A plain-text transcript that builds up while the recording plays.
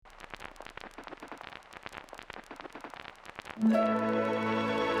Welcome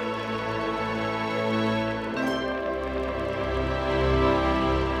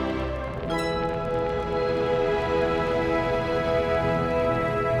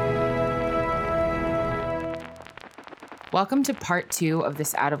to part 2 of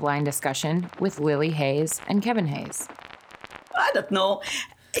this Out of Line discussion with Lily Hayes and Kevin Hayes. I don't know.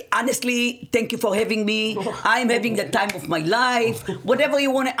 Honestly, thank you for having me. I'm having the time of my life. Whatever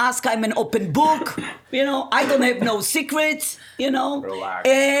you want to ask, I'm an open book. I don't have no secrets, Relax.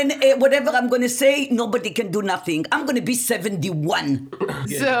 And whatever I'm going to say, nobody can do nothing. I'm going to be 71.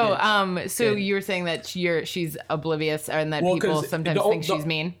 So you were saying that she's oblivious and that people sometimes think she's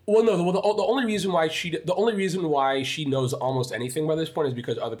mean? Well, no. The only reason why she knows almost anything by this point is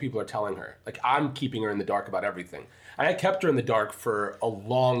because other people are telling her. Like, I'm keeping her in the dark about everything. And I kept her in the dark for a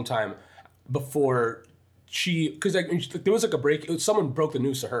long time before because there was like a break. Someone broke the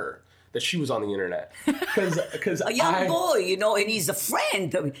news to her that she was on the internet. Because a young boy, and he's a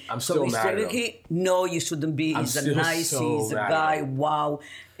friend. I'm still mad at him. No, you shouldn't be. He's he's a guy. Wow.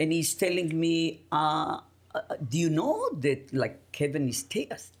 And he's telling me, do you know that like Kevin is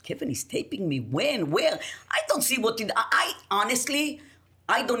taping me? When? Where? I don't see what I honestly,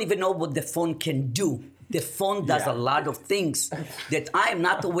 I don't even know what the phone can do. The phone does a lot of things that I'm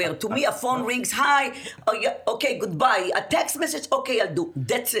not aware. To me, a phone rings, hi, oh, yeah, okay, goodbye. A text message, okay, I'll do.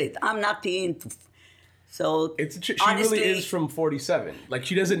 That's it. I'm not into. So she honestly, really is from 47. Like,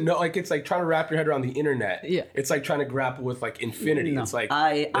 she doesn't know. Like, it's like trying to wrap your head around the internet. Yeah. It's like trying to grapple with like infinity. No. It's like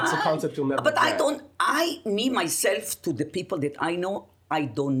that's a concept you'll never. But get. Me myself, to the people that I know, I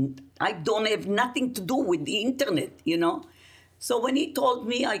don't have nothing to do with the internet. So when he told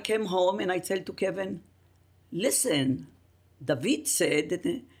me, I came home and I said to Kevin, listen, David said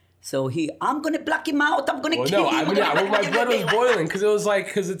that, so I'm going to block him out. I'm going to kill him. My blood was boiling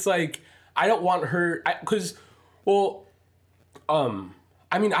because it's like, I don't want her, I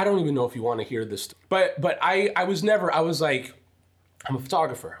don't even know if you want to hear this, but I was like, I'm a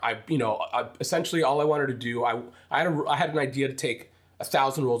photographer. Essentially all I wanted to do, I had an idea to take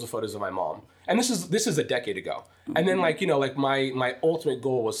 1,000 rolls of photos of my mom. And this is a decade ago. Mm-hmm. And then my ultimate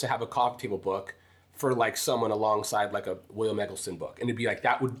goal was to have a coffee table book for like someone alongside like a William Eggleston book, and it'd be like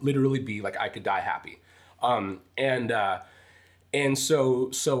that would literally be like I Could Die Happy, and so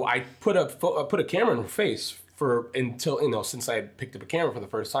I put a camera in her face until since I had picked up a camera for the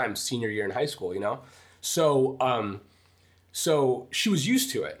first time senior year in high school, so she was used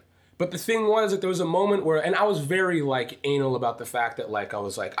to it. But the thing was that there was a moment where, and I was very like anal about the fact that like I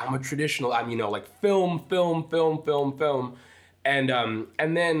was like I'm a traditional, like film.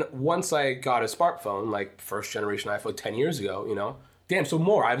 And then once I got a smartphone, like first generation iPhone 10 years ago, so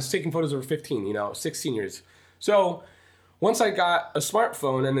more. I was taking photos over 15, 16 years. So once I got a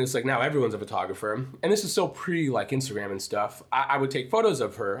smartphone, and it's like now everyone's a photographer, and this is so pre like Instagram and stuff, I would take photos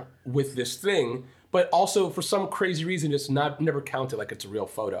of her with this thing, but also for some crazy reason, just never count it like it's a real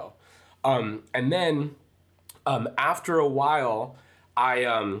photo. And then after a while,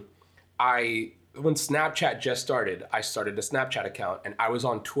 when Snapchat just started, I started a Snapchat account, and I was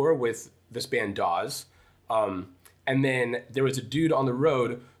on tour with this band Dawes. And then there was a dude on the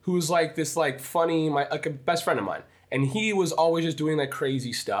road who was like this like funny, like a best friend of mine. And he was always just doing like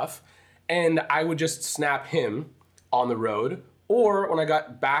crazy stuff. And I would just snap him on the road. Or when I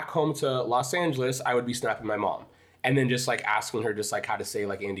got back home to Los Angeles, I would be snapping my mom. And then just like asking her just like how to say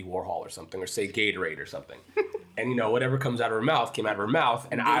like Andy Warhol or something, or say Gatorade or something. And whatever comes out of her mouth came out of her mouth.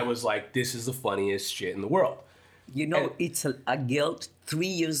 And I was like, this is the funniest shit in the world. It's a girl 3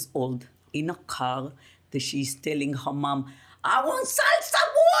 years old in a car that she's telling her mom, I want salsa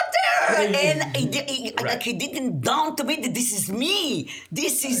water. And he didn't dawn to me that this is me.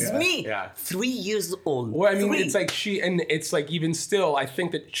 This is me. Yeah. 3 years old. Well, it's like it's like even still, I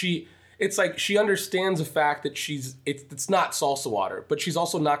think that it's like she understands the fact that it's not salsa water, but she's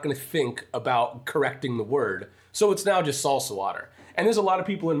also not going to think about correcting the word. So it's now just salsa water. And there's a lot of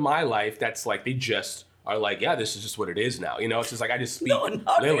people in my life that's like, they just are like, yeah, this is just what it is now. It's just like, I just speak Lily,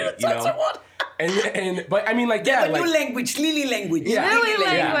 salsa water. But I mean, like, yeah, like new language, Lily language. Yeah. Lily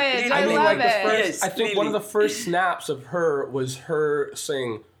language. Yeah. I love it. I think one of the first snaps of her was her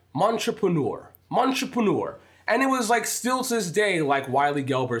saying, Montrepreneur. And it was like still to this day, like Wiley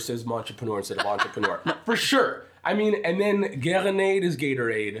Gelber says Montrepreneur instead of entrepreneur. For sure. And then Gatorade is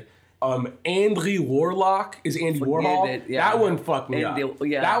Gatorade. Andy Warlock is Andy Warhol. That one fucked me up.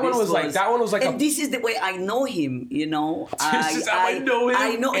 That one was like. And this is the way I know him. This is how I know him.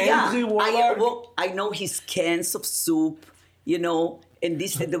 I know. Andy Warlock. I know his cans of soup. And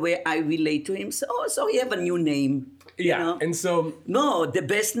this is the way I relate to him. So he have a new name. Yeah, and so... No, the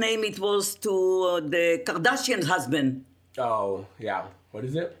best name it was to the Kardashian husband. Oh, yeah. What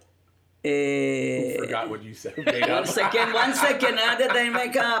is it? Forgot what you said. One second. How did I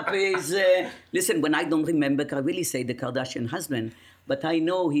make up? Listen, when I don't remember, I really say the Kardashian husband, but I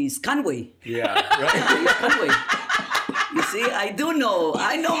know he's Conway. Yeah, right. He's Conway. You see, I do know.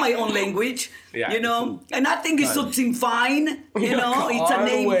 I know my own language. Yeah, and I think it suits him fine. It's a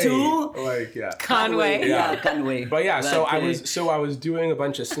name too. Conway. Yeah, Conway. But yeah, so I was doing a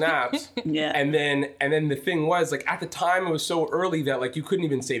bunch of snaps. Yeah. And then the thing was, like, at the time it was so early that like you couldn't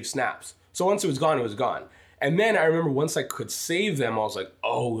even save snaps. So once it was gone, it was gone. And then I remember once I could save them, I was like,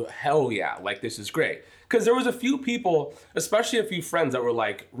 oh hell yeah, like this is great. Because there was a few people, especially a few friends that were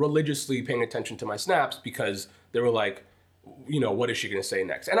like religiously paying attention to my snaps because they were like, what is she going to say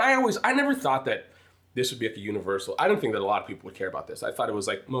next? And I never thought that this would be like a universal. I don't think that a lot of people would care about this. I thought it was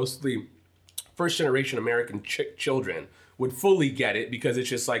like mostly first generation American children would fully get it because it's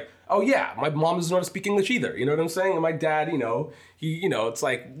just like, oh yeah, my mom doesn't know how to speak English either. You know what I'm saying? And my dad, it's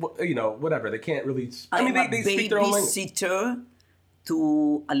like, whatever. They can't really. They speak their own language. I'm a babysitter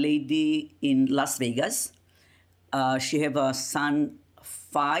to a lady in Las Vegas. She have a son,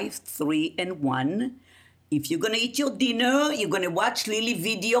 5, 3, and 1. If you're going to eat your dinner, you're going to watch Lily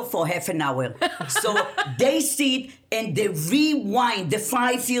video for half an hour. So they sit and they rewind. The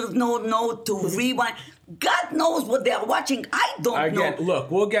 5 years know to rewind. God knows what they are watching. I don't know. Look,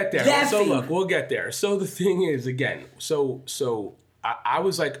 we'll get there. We'll get there. So the thing is, again, I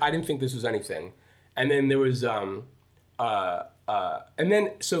was like, I didn't think this was anything. And then there was, then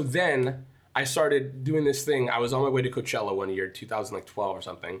I started doing this thing. I was on my way to Coachella one year, 2012 or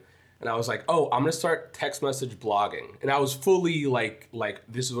something. And I was like, oh, I'm going to start text message blogging. And I was fully like,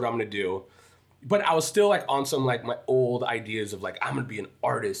 this is what I'm going to do. But I was still like on some like my old ideas of like, I'm going to be an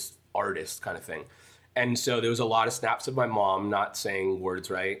artist kind of thing. And so there was a lot of snaps of my mom not saying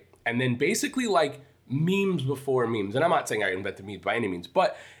words right. And then basically like memes before memes. And I'm not saying I invented memes by any means,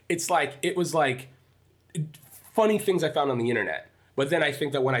 but it was like funny things I found on the internet. But then I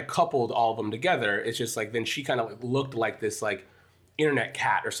think that when I coupled all of them together, it's just like, then she kind of looked like this like internet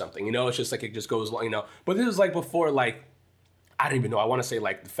cat or something, it's just like it just goes, but this is like before, like, I don't even know, I want to say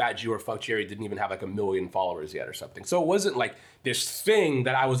like the Fat Jew or Fuck Jerry didn't even have like 1 million followers yet or something. So it wasn't like this thing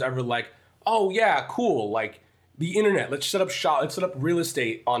that I was ever like, oh yeah, cool, like the internet, let's set up real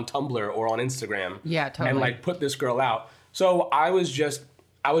estate on Tumblr or on Instagram. Yeah, totally. And like put this girl out. So I was just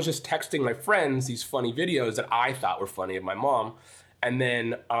texting my friends these funny videos that I thought were funny of my mom.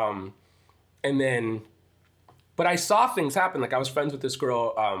 But I saw things happen. Like I was friends with this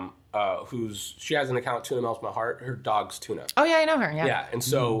girl she has an account, Tuna Melts My Heart. Her dog's Tuna. Oh yeah, I know her. Yeah. Yeah, and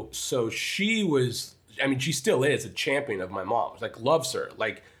so she was. I mean, she still is a champion of my mom's. Like loves her.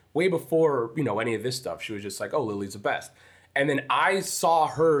 Like way before any of this stuff, she was just like, oh, Lily's the best. And then I saw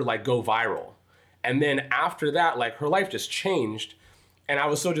her like go viral, and then after that, like her life just changed, and I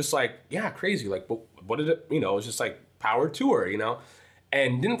was so just like, yeah, crazy. Like, what did it? It was just like power to her.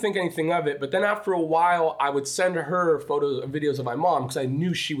 And didn't think anything of it. But then after a while, I would send her photos and videos of my mom because I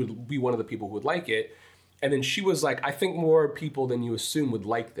knew she would be one of the people who would like it. And then she was like, I think more people than you assume would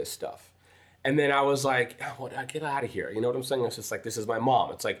like this stuff. And then I was like, oh, get out of here. You know what I'm saying? It's just like, this is my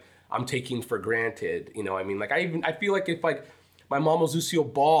mom. It's like, I'm taking for granted. I mean, like I feel like if like my mom was Lucille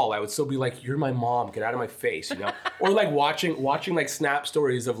Ball, I would still be like, you're my mom, get out of my face, Or like watching like snap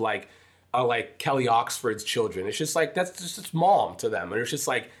stories of like Kelly Oxford's children. It's just like, that's just mom to them. And it's just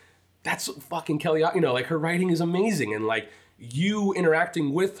like, that's fucking Kelly, like her writing is amazing. And like you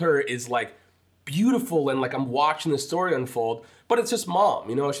interacting with her is like beautiful. And like, I'm watching the story unfold, but it's just mom,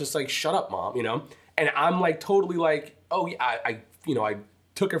 it's just like, shut up mom, and I'm like, totally like, oh yeah, I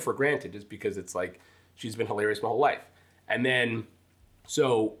took her for granted just because it's like, she's been hilarious my whole life. And then,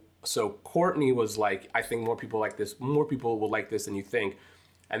 so Courtney was like, I think more people will like this than you think.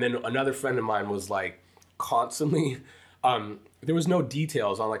 And then another friend of mine was like constantly, there was no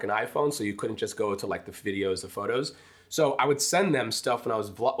details on like an iPhone, so you couldn't just go to like the videos, the photos. So I would send them stuff when I was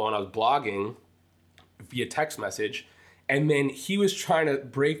blogging via text message. And then he was trying to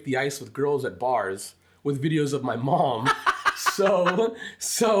break the ice with girls at bars with videos of my mom.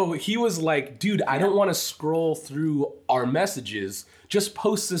 So he was like, dude, I don't want to scroll through our messages. Just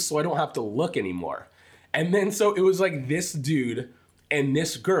post this so I don't have to look anymore. And then so it was like this dude and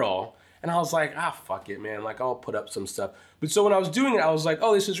this girl, and I was like, fuck it, man. Like, I'll put up some stuff. But so when I was doing it, I was like,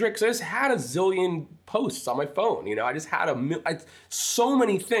 oh, this is Rick. So I just had a zillion posts on my phone. I just had so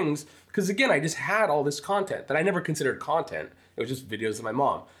many things. Because again, I just had all this content that I never considered content. It was just videos of my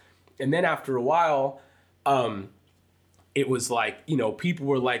mom. And then after a while, it was like, people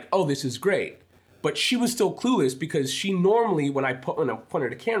were like, oh, this is great. But she was still clueless because she normally, when I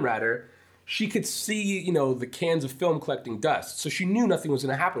pointed a camera at her, she could see, you know, the cans of film collecting dust. So she knew nothing was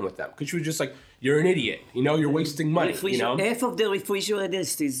going to happen with them because she was just like, you're an idiot. You know, you're wasting money, you know? Half of the refrigerator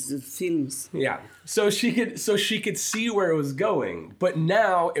is films. Yeah. So she could see where it was going. But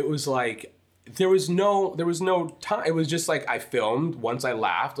now it was like, there was no time. It was just like I filmed once I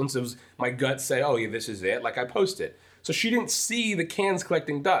laughed. Once it was my gut say, oh, yeah, this is it. Like I posted. So she didn't see the cans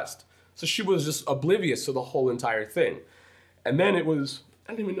collecting dust. So she was just oblivious to the whole entire thing. And then it was,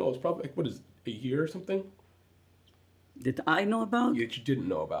 I don't even know, it was probably like, what is it, a year or something? That I know about? That you didn't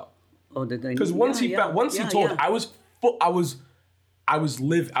know about. Oh, that I know. Because once he told, I was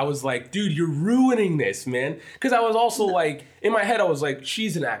like, dude, you're ruining this, man. Because I was also like, in my head, I was like,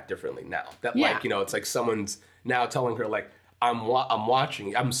 she's gonna act differently now. That like, you know, it's like someone's now telling her like, I'm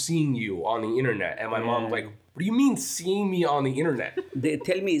watching, I'm seeing you on the internet. And my mom like, what do you mean seeing me on the internet? They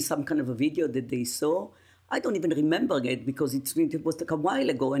tell me some kind of a video that they saw. I don't even remember it because it was like a while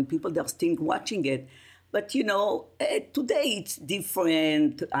ago and people are still watching it. But, you know, today it's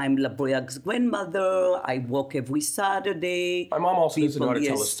different. I'm La Brea's grandmother. I walk every Saturday. My mom also doesn't know how to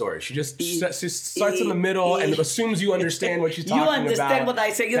tell a story. She just starts in the middle and assumes you understand what she's talking about. You understand what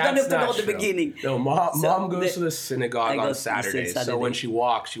I say. You don't have to know the beginning. No, mom goes to the synagogue on Saturdays. So when she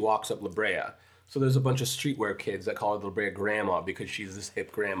walks up La Brea. So there's a bunch of streetwear kids that call her La Brea grandma because she's this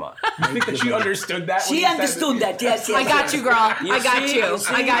hip grandma. You think that she understood that? She understood that, yes. I got you, girl.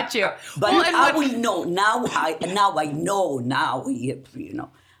 I got you. But I will know. Now I know, you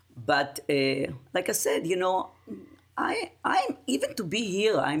know. But like I said, you know, I'm even to be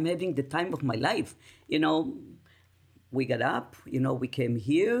here, I'm having the time of my life. You know, we got up, you know, we came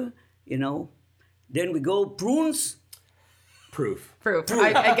here, you know, then we go prunes. Proof.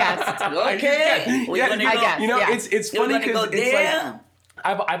 I guess. Okay. I guess. You know, it's funny because it's like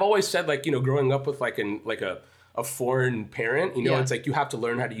I've always said, like, you know, growing up with like a foreign parent, you know, it's like you have to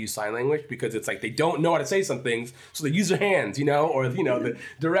learn how to use sign language because it's like they don't know how to say some things, so they use their hands, you know, or you know the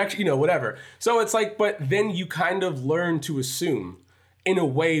direction, you know, whatever. So it's like, but then you kind of learn to assume in a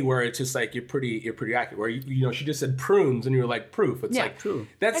way where it's just like you're pretty accurate. Where you know, she just said prunes and you're like proof. It's like true.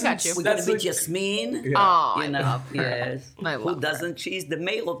 That's I got you. We're gonna be Jasmine. Yeah. Oh, you know, I love her. yes. I love Who doesn't? She's the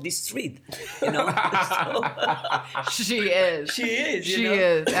mayor of this street. You know. She is. She is. She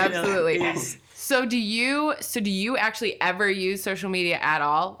is absolutely. So do you actually ever use social media at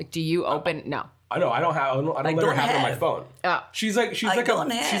all? Like, do you open? No. I know. I don't let her have it on my phone. Oh. She's like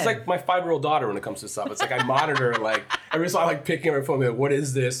my 5-year-old daughter when it comes to stuff. It's like I monitor like every so I like picking up her phone. Like, what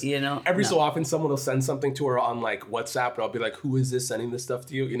is this? You know. Every so often someone will send something to her on like WhatsApp, and I'll be like, who is this sending this stuff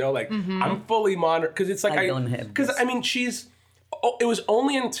to you? You know, like I'm fully monitored because it's like I don't have. Because I mean, it was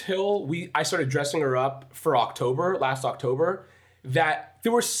only until I started dressing her up for last October, that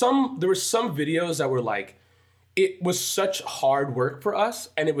there were some videos that were like, it was such hard work for us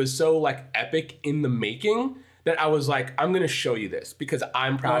and it was so like epic in the making that I was like, I'm gonna show you this because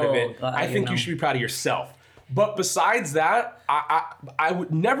I'm proud of it. God, I think you should be proud of yourself. But besides that, I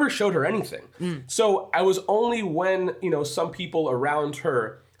would never showed her anything. So I was only when, you know, some people around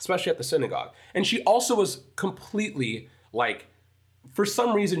her, especially at the synagogue, and she also was completely like, for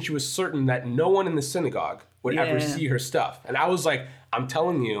some reason she was certain that no one in the synagogue would ever see her stuff. And I was like, I'm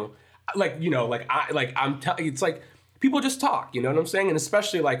telling you, like, you know, like it's like people just talk, you know what I'm saying? And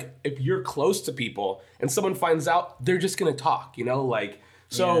especially like if you're close to people and someone finds out, they're just gonna talk, you know, like,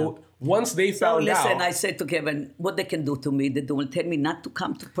 so once they found out. Listen, I said to Kevin, what they can do to me, they will tell me not to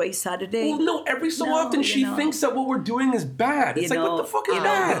come to pray Saturday. Well, no, every so often she thinks that what we're doing is bad. It's like, what the fuck is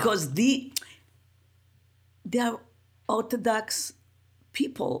that? Because they are Orthodox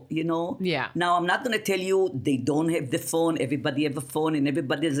people, you know. Yeah. Now, I'm not going to tell you they don't have the phone. Everybody have a phone and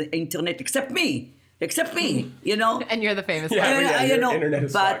everybody has the internet except me, you know. And you're the famous guy. Yeah, you know, internet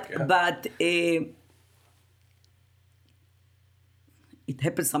is but it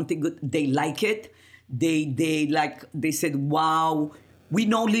happens something good. They like it. They said, wow, we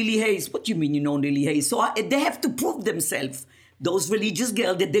know Lily Hayes. What do you mean you know Lily Hayes? So they have to prove themselves. Those religious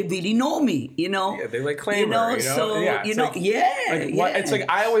girls that they really know me, you know. Yeah, they like claim her, you know. So yeah, you know, like, It's like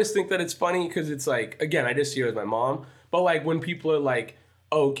I always think that it's funny because it's like, again, I just see her as my mom, but like when people are like,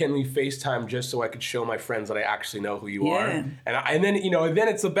 oh, can we FaceTime just so I could show my friends that I actually know who you are, and then you know, and then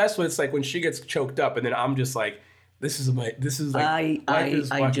it's the best when it's like when she gets choked up, and then I'm just like, life is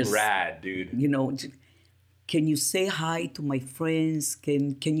fucking rad, dude. You know. Can you say hi to my friends?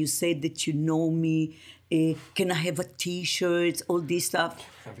 Can you say that you know me? can I have a T-shirt, all this stuff.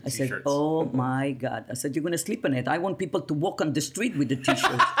 I said, T-shirts. oh my God. I said, you're going to sleep on it. I want people to walk on the street with the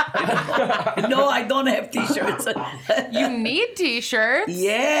T-shirt. No, I don't have T-shirts. You need T-shirts.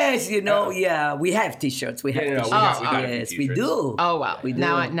 Yes, yeah, we have T-shirts. We have Yeah, no, T-shirts. we got a few Yes, we T-shirts. do. Oh wow! We do.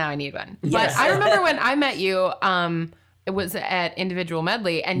 Now I need one. Yes. But I remember when I met you. It was at Individual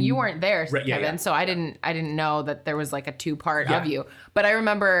Medley, and you weren't there, Right, Kevin. yeah. So I didn't know that there was like a 2-part Yeah. of you. But I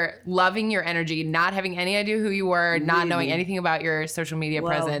remember loving your energy, not having any idea who you were, not knowing Really? anything about your social media Wow.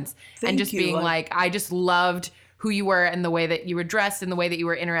 presence, and Thank just you. being like, I just loved who you were and the way that you were dressed and the way that you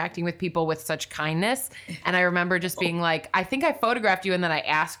were interacting with people with such kindness. And I remember just being like, I think I photographed you and then I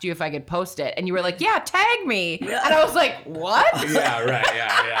asked you if I could post it. And you were like, yeah, tag me. Yeah. And I was like, what? Yeah, right.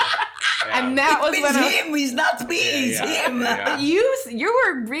 Yeah. And that was It's when I him. He's not me. It's yeah, him. yeah. you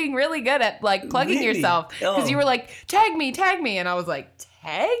were being really good at like plugging Really? yourself because Oh. you were like, tag me. And I was like,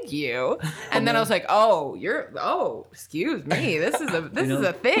 tag you? And then I was like, excuse me. This is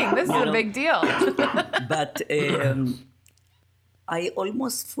a thing. This is a big deal. But I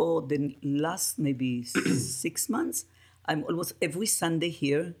almost, for the last maybe 6 months, I'm almost every Sunday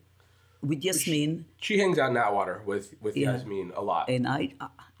here with Yasmin. She hangs out in Atwater with Yeah. Yasmin a lot. And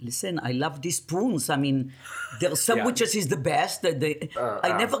listen, I love these prunes. I mean, their sandwiches is the best.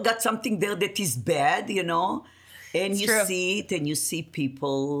 I never got something there that is bad, And you true. see it, and you see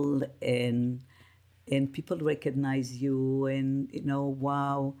people, and people recognize you, and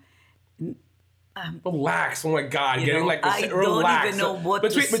wow. Relax. Oh my God. Getting like I don't relax. even know what to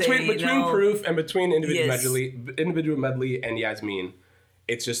between say, between Proof and between Yes. individual medley and Yasmin,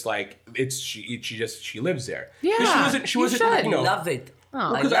 it's just like she lives there. Yeah, She you wasn't should. Love it. Oh.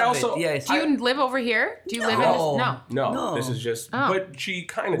 I Because I love also- it. Yes. Do you live over here? Do you live in No. this? No. No, No. this is just. Oh. But she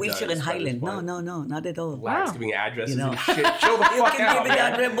kind of Wilshire does. and by this Highland. point. No, not at all. Relax, Wow. giving addresses You know. and shit. Chill the You fuck can out, give me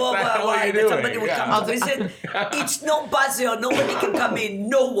that man. remote. What the hell are Why? you That doing? somebody will Yeah. come to visit. It's no buzzer. Nobody can come in.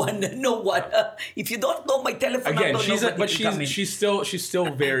 No one. If you don't know my telephone Again, number, nobody can come in. she's still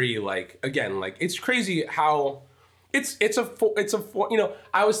very like, again, like it's crazy how it's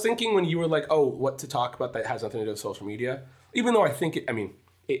I was thinking when you were like, oh, what to talk about that has nothing to do with social media, even though I think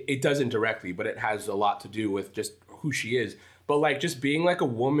it doesn't directly, but it has a lot to do with just who she is. But like just being like a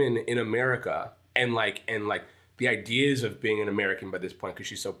woman in America and like the ideas of being an American by this point, because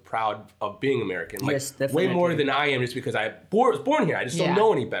she's so proud of being American. Like Yes, definitely. way more than I am, just because I was born here. I just Yeah. don't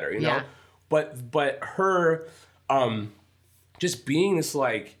know any better, Yeah. But her just being this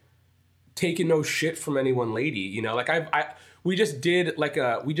like taking no shit from anyone lady, like we just did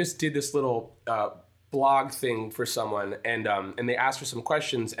this little blog thing for someone, and they asked for some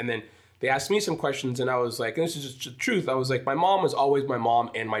questions, and then they asked me some questions, and I was like, and this is just the truth, I was like, my mom was always my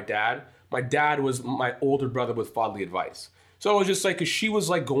mom and my dad. My dad was my older brother with fatherly advice. So it was just like, 'cause she was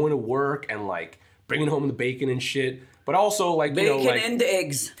like going to work and like bringing home the bacon and shit, but also like, Bacon like, and the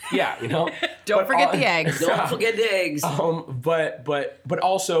eggs. yeah, Don't forget the eggs. Don't forget the eggs. But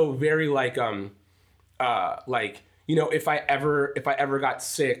also very like if I ever got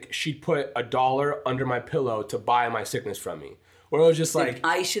sick, she'd put $1 under my pillow to buy my sickness from me. Where it was just like,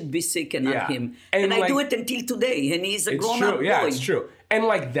 I should be sick and not Yeah. him. And And I like- do it until today, and he's a it's grown-up true. boy. Yeah, it's true. And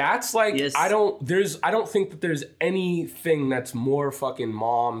like that's like Yes. I don't think that there's anything that's more fucking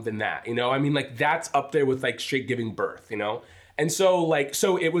mom than that. Like that's up there with like straight giving birth. And so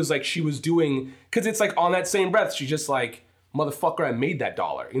it was like she was doing, because it's like on that same breath she's just like, motherfucker, I made that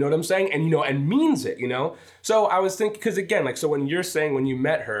 $1. You know what I'm saying? And and means it. So I was thinking, because again, like, so when you're saying when you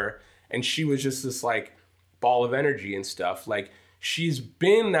met her and she was just this like ball of energy and stuff, like she's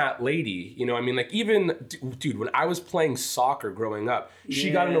been that lady, like even, dude, when I was playing soccer growing up, she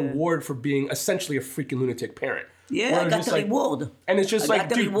got an award for being essentially a freaking lunatic parent. Yeah, Where I it's got just the like- reward. And it's just I like, got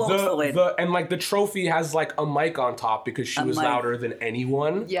the dude, reward for it. and like the trophy has like a mic on top because she was mic. louder than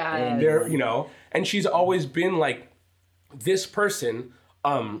anyone. Yeah. There, and she's always been like this person.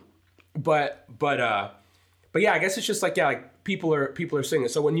 But yeah, I guess it's just like, yeah, like people are saying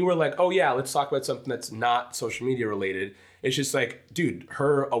it. So when you were like, oh yeah, let's talk about something that's not social media related, it's just like, dude,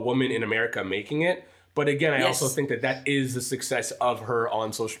 a woman in America making it. But again, I also Yes. think that is the success of her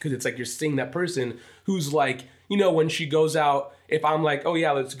on social, because it's like you're seeing that person who's like, when she goes out, if I'm like, oh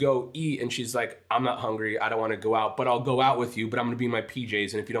yeah, let's go eat, and she's like, I'm not hungry, I don't want to go out, but I'll go out with you, but I'm gonna be in my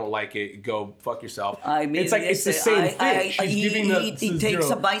PJs, and if you don't like it, go fuck yourself. I mean, it's like it's the same thing. She's giving he takes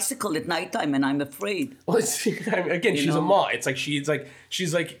a bicycle at nighttime, and I'm afraid. Well, again, she's a mom. It's like she's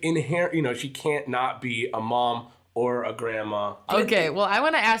like inherent. She can't not be a mom or a grandma. Okay, well, I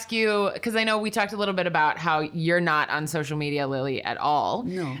want to ask you, because I know we talked a little bit about how you're not on social media, Lily, at all.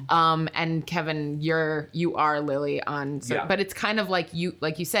 No. And Kevin, you are Lily on, Yeah. but it's kind of like you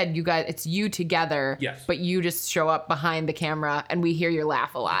said, you guys, it's you together. Yes. But you just show up behind the camera, and we hear your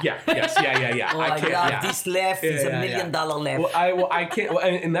laugh a lot. Yeah. Oh, I love this laugh. It's $1 million laugh. Well, I can't. Well,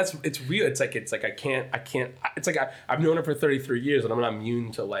 and it's real. It's like I can't. It's like I've known her for 33 years, and I'm not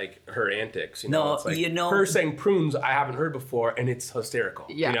immune to like her antics. You know, No, it's like you know- her saying prunes I haven't heard before, and it's hysterical.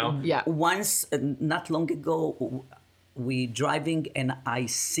 Yeah. You know. Yeah. Once, not long ago, we driving and I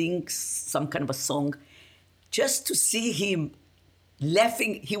sing some kind of a song just to see him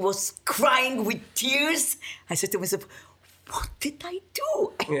laughing. He was crying with tears. I said to myself, what did I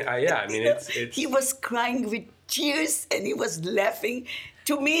do? Yeah. I mean, it's He was crying with tears and he was laughing.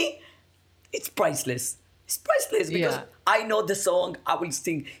 To me, it's priceless. It's priceless because Yeah. I know the song. I will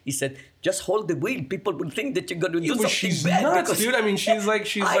sing. He said, "Just hold the wheel. People will think that you're going to do Well, something she's bad." nuts, because dude. I mean, she's like,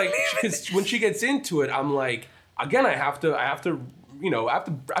 I live because when she gets into it, I'm like, again, I have to, you know, I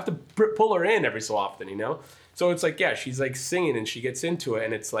have to pull her in every so often, you know. So it's like, yeah, she's like singing and she gets into it,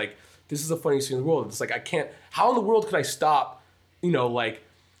 and it's like, this is the funniest thing in the world. It's like I can't. How in the world could I stop? You know, like,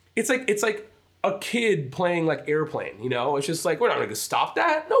 it's like a kid playing like Airplane, you know? It's just like, we're not gonna stop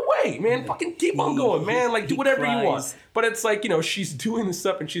that. No way, man. Fucking keep on going, man. Like, do He whatever you want. cries. But it's like, you know, she's doing this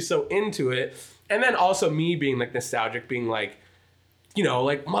stuff and she's so into it. And then also me being like nostalgic, being like, you know,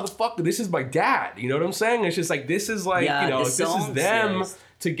 like, motherfucker, this is my dad. You know what I'm saying? It's just like, this is like, Yeah, you know, the this is songs, them yes.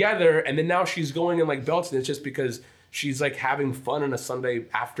 together. And then now she's going and like belting. It's just because she's like having fun on a Sunday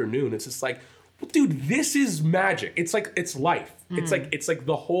afternoon. It's just like, dude, this is magic. It's like, it's life. It's like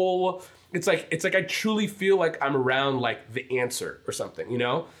the whole, it's like I truly feel like I'm around like The Answer or something, you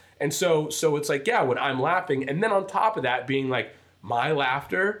know? And so it's like, yeah, when I'm laughing, and then on top of that being like, my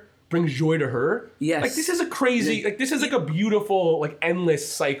laughter brings joy to her. Yes. Like, this is a crazy, like, this is like a beautiful, like,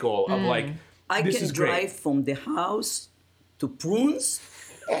 endless cycle of like, I this can is drive great. from the house to Prunes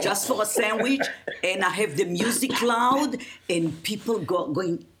just for a sandwich, and I have the music loud, and people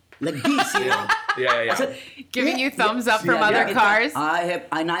going like this, you know. Yeah. Giving you thumbs up from Yeah, other yeah. cars.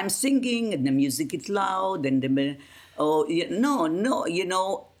 And I'm singing, and the music is loud, and no, you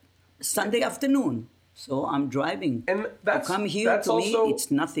know, Sunday afternoon. So I'm driving. And that's to come here that's to also, me, it's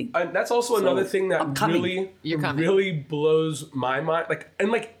nothing. And that's also another thing that I'm coming. really blows my mind.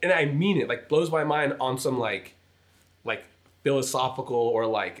 And I mean it. Like, blows my mind on some like philosophical or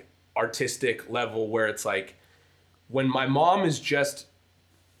like artistic level, where it's like, when my mom is just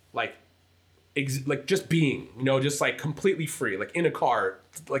like just being, you know, just like completely free, like in a car,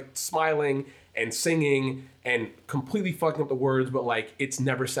 like smiling and singing and completely fucking up the words, but like it's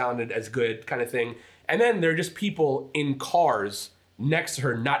never sounded as good, kind of thing. And then there are just people in cars next to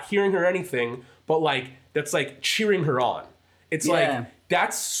her, not hearing her anything, but like that's like cheering her on. It's Yeah. like,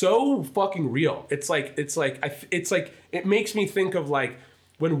 that's so fucking real. It's like it makes me think of like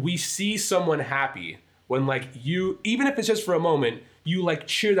when we see someone happy, when like you, even if it's just for a moment, you like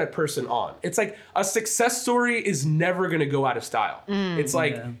cheer that person on. It's like a success story is never gonna go out of style. It's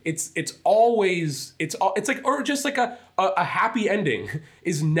like it's always like, or just like a happy ending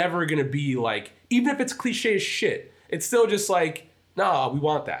is never gonna be like, even if it's cliche as shit, it's still just like, nah, we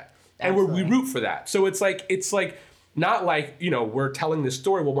want that. And we root for that. So it's like not like, you know, we're telling this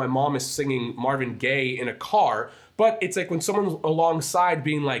story while my mom is singing Marvin Gaye in a car, but it's like when someone's alongside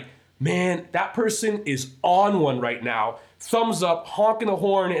being like, man, that person is on one right now, thumbs up, honking the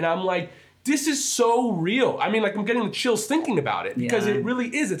horn, and I'm like, this is so real. I mean, like, I'm getting the chills thinking about it, because Yeah. it really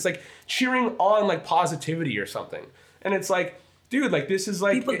is. It's like cheering on like positivity or something. And it's like, dude, like, this is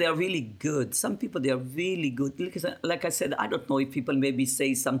like... People, they are really good. Some people, they are really good. Like I said, I don't know if people maybe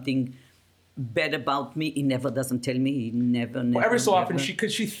say something bad about me. He never doesn't tell me. He never. Well, every so often, never.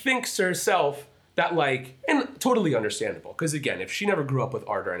 because she thinks to herself that, like, and totally understandable, because again, if she never grew up with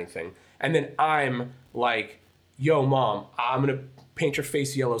art or anything, and then I'm like, yo, mom, I'm gonna paint your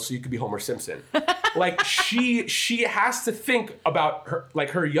face yellow so you could be Homer Simpson. Like, she has to think about her,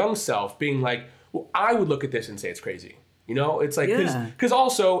 like, her young self being like, well, I would look at this and say it's crazy. You know, it's like, because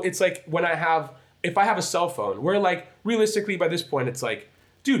also it's like, if I have a cell phone, where like realistically by this point it's like,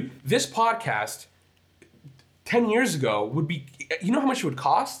 dude, this podcast 10 years ago would be, you know how much it would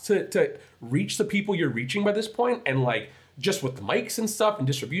cost to reach the people you're reaching by this point, and like just with the mics and stuff and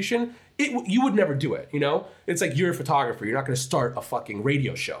distribution, you would never do it, you know? It's like, you're a photographer, you're not gonna start a fucking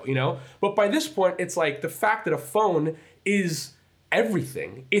radio show, you know? But by this point, it's like the fact that a phone is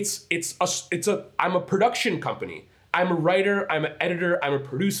everything. I'm a production company. I'm a writer, I'm an editor, I'm a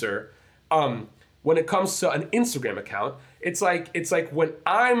producer. When it comes to an Instagram account, it's like when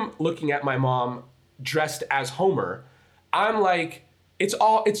I'm looking at my mom dressed as Homer, I'm like, this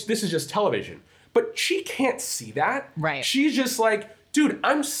is just television. But she can't see that. Right. She's just like, dude,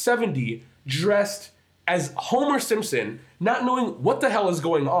 I'm 70 dressed as Homer Simpson, not knowing what the hell is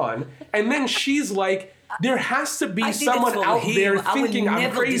going on. And then she's like, there has to be someone out there thinking I'm crazy. I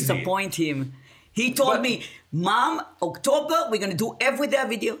will never disappoint him. He told me, Mom, October, we're going to do everyday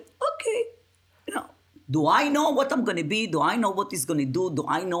video. Okay. You know, do I know what I'm going to be? Do I know what he's going to do? Do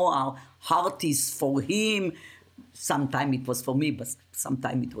I know how hard is for him? Sometimes it was for me, but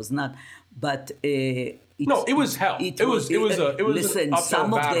sometimes it was not. But it was hell. It was listen, an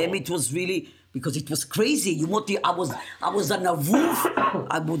some of battle. them it was really because it was crazy. You know, I was on a roof,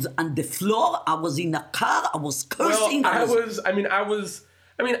 I was on the floor, I was in a car, I was cursing. I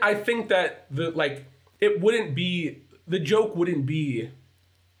think that the joke wouldn't be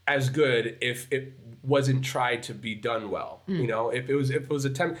as good if it wasn't tried to be done well. You know, if it was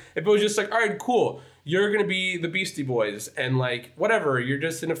just like, all right, cool, you're gonna be the Beastie Boys and like whatever, you're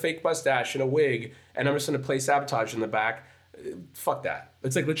just in a fake mustache and a wig, and I'm just gonna play Sabotage in the back. Fuck that.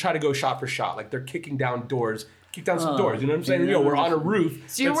 It's like, let's try to go shot for shot. Like they're kicking down doors, kick down some doors. You know what I'm saying? Yo, we're on a roof.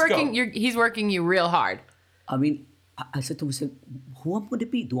 So he's working you real hard. I mean, I said to myself, who am I going to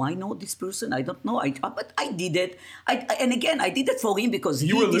be? Do I know this person? I don't know. But I did it. And again, I did it for him because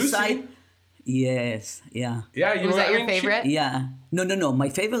you he were decided. Lucy? Yes, yeah. Yeah, Was that your favorite? Yeah. No. My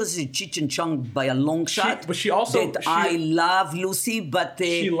favorite is Cheech and Chong by a long shot. But she also... I love Lucy, but...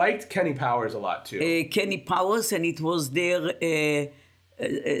 she liked Kenny Powers a lot, too. Kenny Powers, and it was there...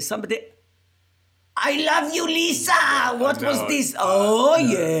 somebody... I love you, Lisa! What was this?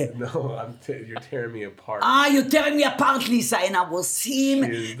 Yeah. No, you're tearing me apart. You're tearing me apart, Lisa. And I was him.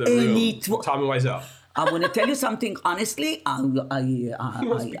 She is the real Tommy Wiseau. I want to tell you something honestly. You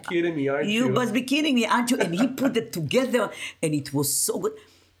must be kidding me, aren't you? You must be kidding me, aren't you? And he put it together, and it was so good.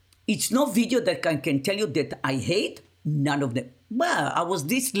 It's no video that I can tell you that I hate. None of them. Well, I was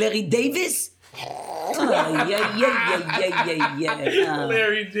this Larry Davis. Yeah.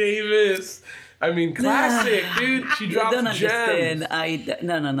 Larry Davis. I mean, classic, dude. She dropped gems.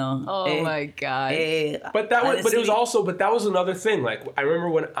 No. Oh my god. But that was another thing. Like, I remember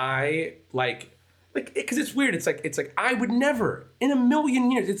when I because it's weird. It's like I would never in a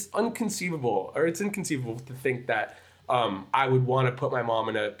million years. It's inconceivable to think that I would want to put my mom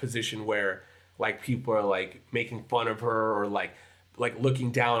in a position where like people are like making fun of her or like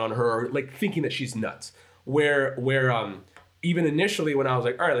looking down on her or like thinking that she's nuts. Where even initially when I was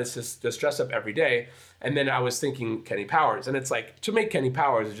like, all right, let's just dress up every day. And then I was thinking Kenny Powers. And it's like, to make Kenny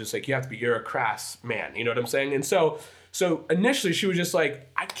Powers, it's just like, you're a crass man. You know what I'm saying? And so initially she was just like,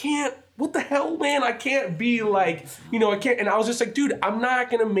 what the hell, man? I can't be like, I can't. And I was just like, dude, I'm not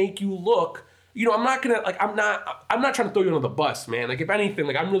going to make you look, I'm not going to, like, I'm not trying to throw you under the bus, man. Like, if anything,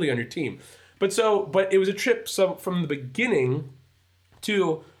 like, I'm really on your team. But it was a trip from the beginning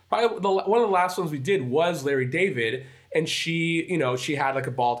to probably one of the last ones we did was Larry David. And she, she had like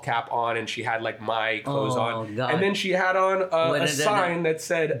a bald cap on and she had like my clothes on. God. And then she had on a sign that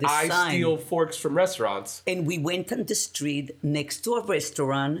said, steal forks from restaurants. And we went on the street next to a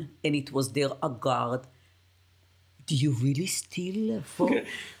restaurant and it was there a guard. Do you really steal a fork?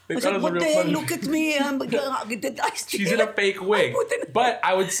 I said, what the hell? Look at me. She's in a fake wig. But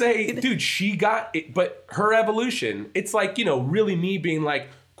I would say, dude, she got it. But her evolution, it's like, really me being like,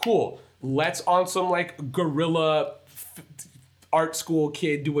 cool, let's on some like guerrilla art school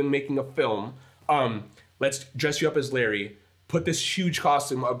kid making a film. Let's dress you up as Larry, put this huge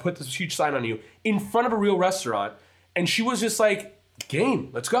costume, put this huge sign on you in front of a real restaurant. And she was just like, game,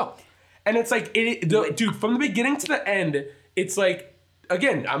 let's go. And it's like, dude, from the beginning to the end, it's like,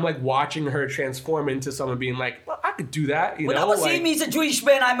 again, I'm like watching her transform into someone being like, well, I could do that, When I was him, he's a Jewish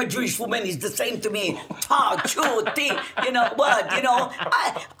man, I'm a Jewish woman. He's the same to me. You know what?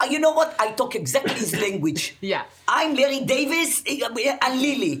 You know what? I talk exactly his language. Yeah. I'm Larry Davis and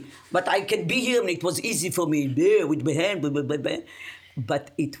Lily. But I can be here and it was easy for me. There with my hand.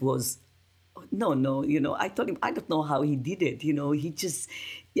 But it was... No, I told him, I don't know how he did it. He just...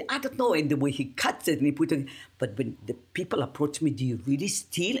 I don't know, and the way he cuts it and he put it. But when the people approach me, do you really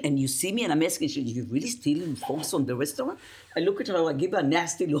steal? And you see me and I'm asking, do you really steal folks on the restaurant? I look at her, I give her a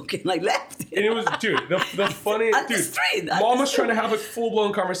nasty look and I left. And it was, dude, the funny, on the street. Mom was trying to have like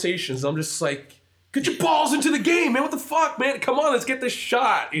full-blown conversations. I'm just like, get your balls into the game, man. What the fuck, man? Come on, let's get this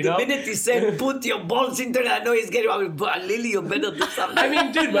shot. You know? The minute he said, put your balls into it, I know he's getting out. But Lily, you better do something. I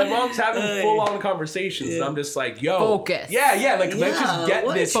mean, dude, my mom's having full-on conversations, and I'm just like, yo. Focus. Yeah, like, let's just get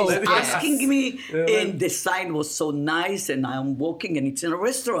this. She's asking me, and the sign was so nice, and I'm walking, and it's in a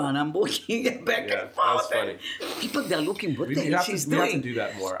restaurant. I'm walking back and forth. That's funny. People, they're looking, what the We hell have she's to doing? do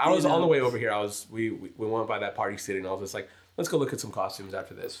that more. I was on the way over here. We went by that Party City, and I was just like, let's go look at some costumes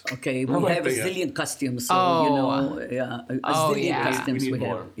after this. Okay, we have a zillion costumes, so, a zillion costumes we we need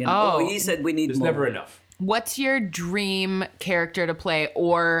have. more. You know? Oh, he said we need There's more. never enough. What's your dream character to play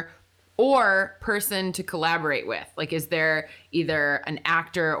or person to collaborate with? Like, is there either an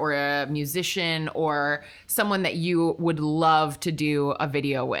actor or a musician or someone that you would love to do a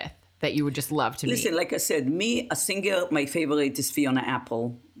video with, that you would just love to meet? Listen, like I said, me, a singer, my favorite is Fiona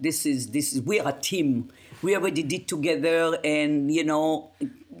Apple. This is we are a team. We already did together, and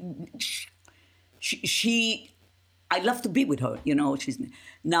she I love to be with her. She's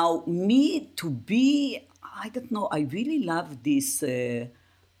now me to be. I don't know. I really love this.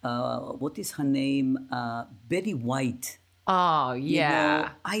 What is her name? Betty White. Oh, yeah.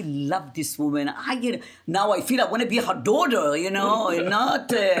 I love this woman. Now I feel I want to be her daughter, and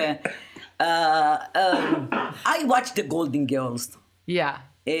not. I watch the Golden Girls. Yeah.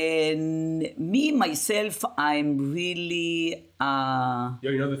 And me, myself, I'm really. Yo,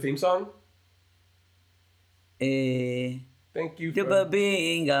 you know the theme song? Thank you for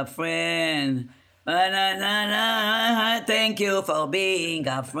being a friend. Thank you for being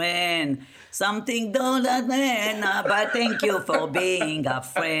a friend. Something don't but thank you for being a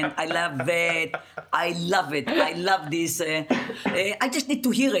friend. I love it. I love it. I love this. I just need to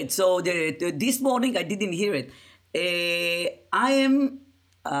hear it. So this morning I didn't hear it. I am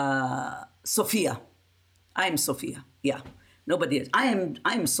Sophia. I am Sophia. Yeah. Nobody else. I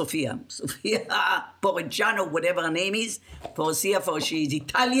am Sophia. Sophia Porrigiano, whatever her name is. For she's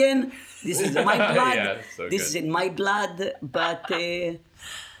Italian. This is my blood. This is in my blood. But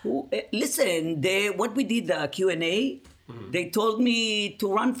listen, what we did, the Q&A, they told me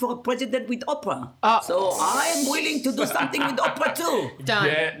to run for president with Oprah. So I am willing to do something with Oprah too. Done.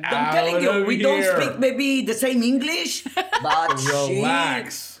 I'm telling you, we don't speak maybe the same English, but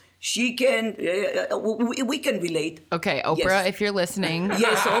relax. She can, we can relate. Okay, Oprah, Yes. if you're listening.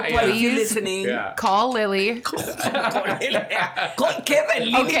 Yes, Oprah, if you're listening. Yeah. Call Lily. Call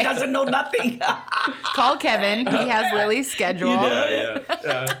Kevin. Lily Okay. doesn't know nothing. Call Kevin. He has Lily's schedule.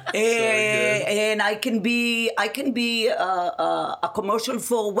 And I can be a commercial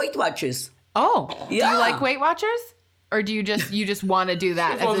for Weight Watchers. Oh, do Yeah. you like Weight Watchers? Or do you just want to do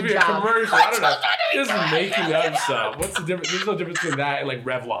that It's supposed as to a be a job? commercial. I don't know. Just making up stuff. What's the difference? There's no difference between that and like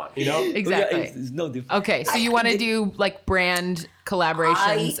Revlon, you know? Exactly. It's no different. Okay, so you want to do like brand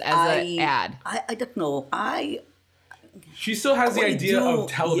collaborations as an ad. I don't know. She still has the We idea do, of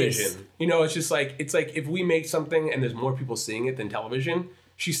television. yes. It's just like if we make something and there's more people seeing it than television,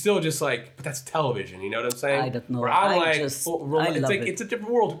 she's still just like, but that's television. You know what I'm saying? I don't know. Where I'm I like, just- well, I it's love like it. it's a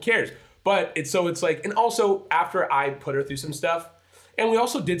different world. Who cares? But it's like, and also after I put her through some stuff, and we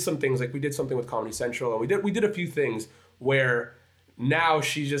also did some things like we did something with Comedy Central, and we did a few things where now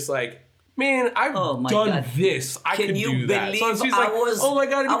she's just like, man, I've done God. this. I Can can you do that. believe So she's I like, was? oh my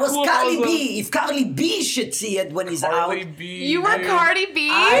god, it'd be I was cool if Carly was a- B. If Carly B should see it when he's Carly out. B. You were dude. Cardi B?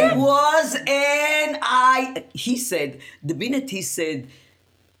 I was, and he said, the minute he said,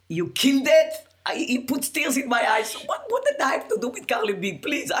 you killed it, he put tears in my eyes. What did I have to do with Carly B?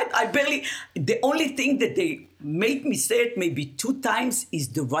 Please, I barely, the only thing that they made me say it maybe 2 times is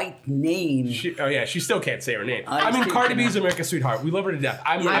the right name. She still can't say her name. I I mean, still Cardi B cannot. is America's sweetheart. We love her to death.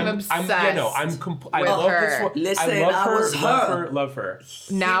 I'm obsessed I with love her. this one. Listen, I love I her, was love her. her, love her.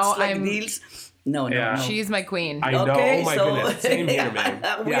 Now It's like I'm. deals. No. She's my queen. I know. Okay, Oh my so- goodness. Same here,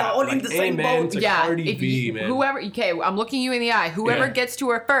 man. We are all in the same amen boat. to Yeah, Cardi if B, you, man. whoever. Okay, I'm looking you in the eye. Whoever Yeah. gets to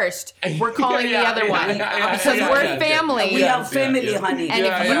her first, we're calling the other one because yeah, we're yeah, family. We Yeah, are family, yeah. honey. And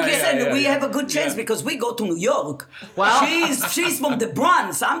if you Listen, we yeah. have a good chance because we go to New York. Well- she's from the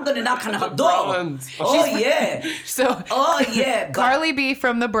Bronx. I'm gonna knock on her door. Bronx. Oh yeah. So Oh yeah. But Carly B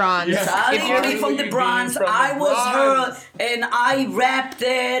from the Bronx. Yeah. Carly If you're- B from the Bronx. From the I was Bronx. her, and I rapped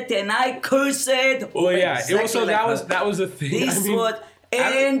it, and I cursed it. Well, yeah. Exactly It was, so like her. that was the thing. This I mean, what.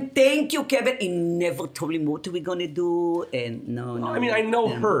 And thank you, Kevin. He never told me what are we gonna do, and no. I mean, I know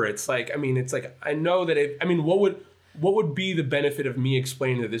no. her. It's like I know that it. I mean, what would be the benefit of me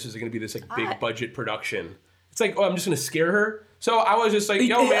explaining that this is going to be this like big budget production? It's like, oh, I'm just going to scare her. So I was just like,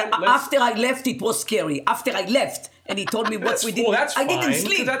 yo, man. After I left, it was scary. After I left, and he told me what we did. Well, that's I didn't fine,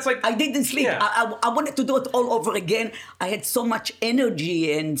 sleep. 'cause that's like- I didn't sleep. Yeah. I wanted to do it all over again. I had so much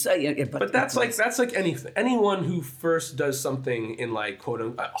energy, and so, But that's like anything. Anyone who first does something in like quote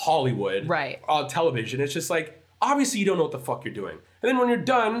unquote Hollywood, Right. on television, it's just like obviously you don't know what the fuck you're doing, and then when you're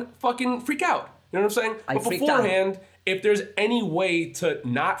done, fucking freak out. You know what I'm saying? But freaked beforehand, if there's any way to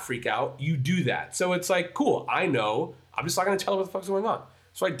not freak out, you do that. So it's like, cool. I know. I'm just not gonna tell her what the fuck's going on.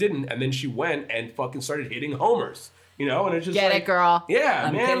 So I didn't, and then she went and fucking started hitting homers. You know, and it's just Get like, it, girl. Yeah,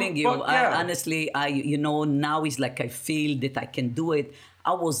 I'm man. telling you, fuck yeah. honestly, now it's like I feel that I can do it.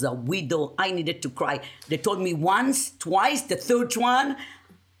 I was a widow. I needed to cry. They told me once, twice, the third one.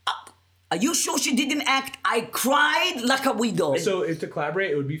 Are you sure she didn't act? I cried like a widow. So if to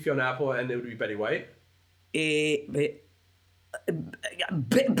collaborate, it would be Fiona Apple and it would be Betty White.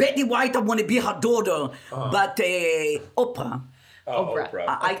 Betty White, I want to be her daughter, but Oprah. Oh, Oprah.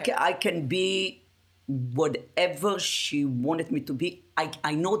 I can be whatever she wanted me to be.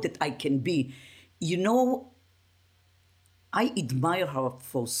 I know that I can be. You know, I admire her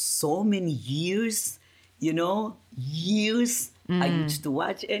for so many years. You know, years I used to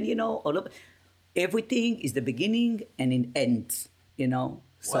watch, and you know, everything is the beginning and an end. You know,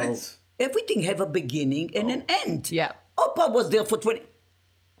 so What? everything have a beginning and an end. Yeah. Oprah was there for 20.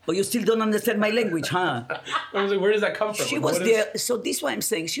 But you still don't understand my language, huh? I was like, where does that come from? She Like, was what is- there. So this is why I'm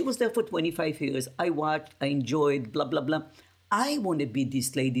saying she was there for 25 years. I watched, I enjoyed, blah, blah, blah. I want to be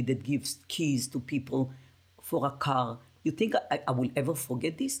this lady that gives keys to people for a car. You think I will ever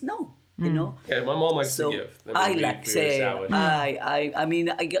forget this? No. You know? Yeah, my mom likes So to give. That I would be like for your say, sandwich. I mean,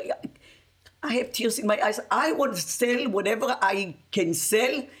 I have tears in my eyes. I want to sell whatever I can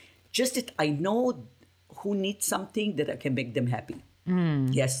sell, just that I know who needs something that I can make them happy.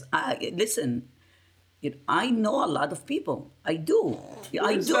 Yes, listen. I know a lot of people. I do.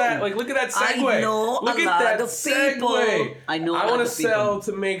 I Who's do. that? Like, look at that segue. I know look a at lot that of segue. people. I know a lot want of to people. sell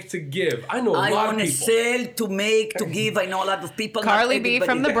to make to give. I know a I lot of want to people. sell, to make, to give. I know a lot of people. not Carly B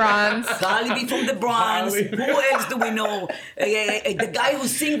from the everybody. Bronx. Carly B from the Bronx. Carly B. Who else do we know? The guy who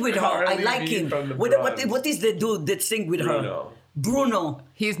sing with her. I Carly like B him. from the What Bronx. is the dude that sing with her? Bruno. Bruno.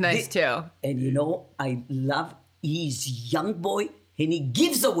 He's nice too. And you know, I love he's young boy and he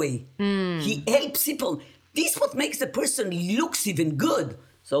gives away. He helps people. This what makes the person looks even good.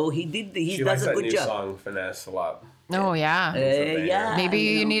 So he She does likes a that good new job. song, Finesse, a lot. Oh yeah. Yeah. Maybe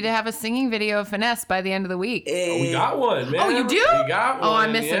you know. need to have a singing video of Finesse by the end of the week. Oh, we got one, man. Oh, you do? We got one. Oh,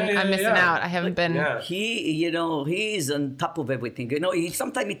 I'm missing. Yeah, I'm missing yeah. out. I haven't been. Yeah. He is on top of everything. You know,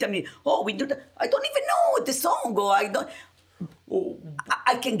 sometimes he tell me, "Oh, we do that." I don't even know the song, or I don't.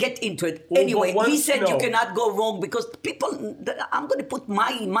 I can get into it Well, anyway. but He once- said no. you cannot go wrong because people. I'm going to put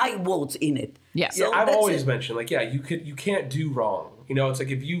my words in it. Yeah. So I've that's always it. mentioned, like, yeah, you can't do wrong. You know, it's like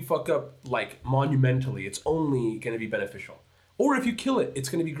if you fuck up like monumentally, it's only going to be beneficial. Or if you kill it, it's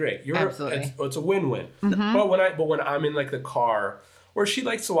going to be great. Absolutely. It's a win-win. Mm-hmm. But when I'm in like the car, or she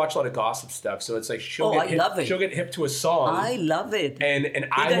likes to watch a lot of gossip stuff, so it's like she'll I love it. she'll get hip to a song, I love it. and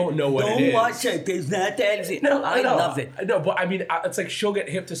I won't know what don't it is. watch it. It's not that. No, I know. love it. No, but I mean, it's like she'll get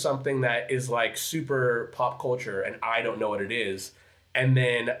hip to something that is like super pop culture, and I don't know what it is. And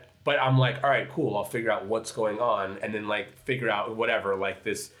then, but I'm like, all right, cool. I'll figure out what's going on, and then like figure out whatever, like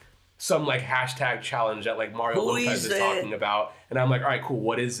some like hashtag challenge that like Mario Who Lopez is is it? talking about, and I'm like, all right, cool.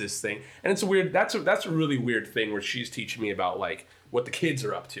 What is this thing? And it's a weird. That's a really weird thing where she's teaching me about like what the kids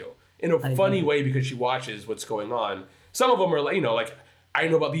are up to in a funny way because she watches what's going on. Some of them are like, you know, like I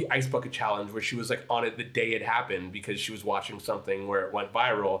know about the ice bucket challenge where she was like on it the day it happened because she was watching something where it went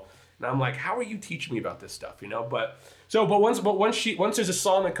viral. And I'm like, how are you teaching me about this stuff? You know, but once there's a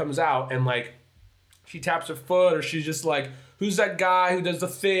song that comes out and like she taps her foot or she's just like, who's that guy who does the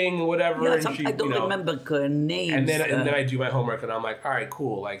thing or whatever? Yeah, and she, I don't you know, remember her names. and then I do my homework and I'm like, all right,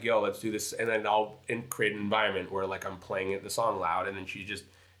 cool. Like, yo, let's do this. And then I'll create an environment where like I'm playing the song loud and then she's just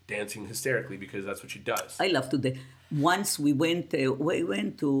dancing hysterically because that's what she does. I love to dance. Once we went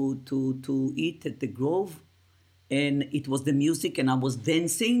to eat at the Grove, and it was the music, and I was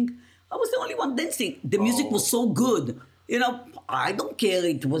dancing. I was the only one dancing. The music was so good. You know, I don't care.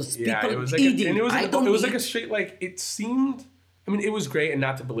 It was people it was like eating. and it was I like, don't it was eat. like a straight like it seemed. I mean, it was great, and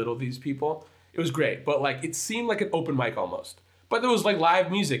not to belittle these people, it was great, but like it seemed like an open mic almost. But there was like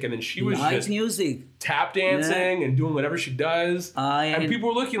live music, and then she was live just music. tap dancing and doing whatever she does, and people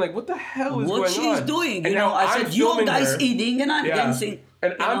were looking like, "What the hell is What going on?" she's doing, And you know. now I I'm said, "You filming guys her. eating, and I'm dancing."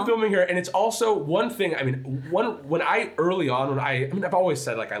 And you I'm know? filming her, and it's also one thing. I mean, when I early on, I've always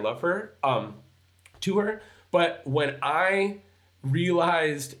said like I love her, to her, but when I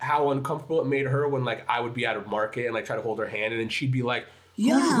realized how uncomfortable it made her when like I would be out of market and like try to hold her hand, and then she'd be like, who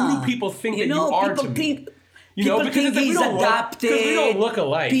do people think that you are to me? You know, because think he's adopted. Because we don't look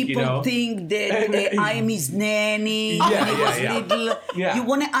alike. People you know? think that I am his nanny when he was little. Yeah. You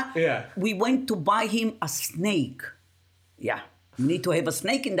wanna? We went to buy him a snake. Yeah, you need to have a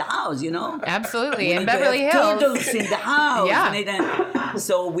snake in the house. You know. Absolutely, in We need to Beverly have Hills. turtles in the house. Yeah.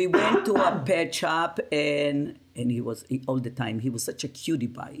 So we went to a pet shop and all the time he was such a cutie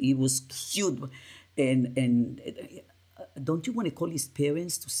pie. He was cute, and don't you want to call his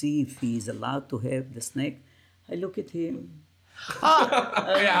parents to see if he's allowed to have the snake? I look at him.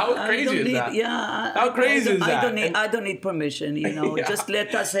 How crazy is that? Yeah. How crazy is that? I don't need permission, you know. Yeah. Just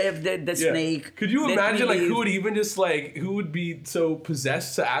let us have the snake. Could you Let imagine me like who live. would even just like who would be so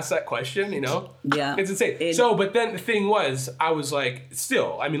possessed to ask that question, you know? Yeah. It's insane. But then the thing was, I was like,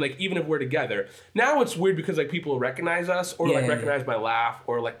 still, I mean, like even if we're together, now it's weird because like people recognize us or like recognize my laugh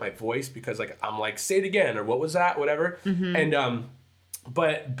or like my voice because like I'm like, say it again or what was that, whatever. And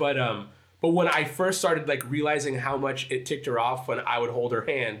but when I first started like realizing how much it ticked her off when I would hold her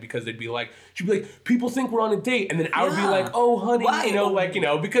hand because she'd be like, people think we're on a date, and then I would be like, oh honey, Why? you know, like, you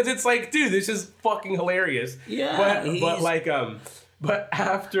know, because it's like, dude, this is fucking hilarious. Yeah, but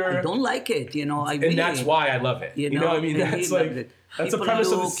after I don't like it, you know. and that's why I love it. You know what I mean? and That's he like loved it. that's the People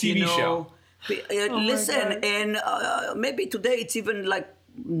premise of look, this TV you know, show. Listen, and maybe today it's even like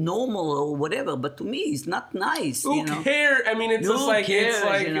normal or whatever, but to me it's not nice. Who you know? cares? I mean, it's Who just like cares, it's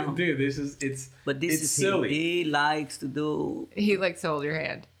like, you know? dude, this is But this it's is silly. He likes to do. He likes to hold your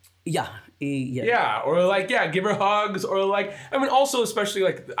hand. Yeah. Yeah, or like give her hugs, or like I mean, also especially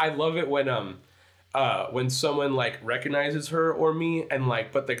like I love it when someone like recognizes her or me and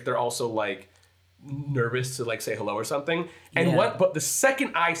like, but like they're also like nervous to like say hello or something. And but the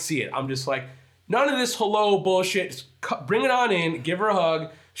second I see it, I'm just like, none of this hello bullshit. Just bring it on in, give her a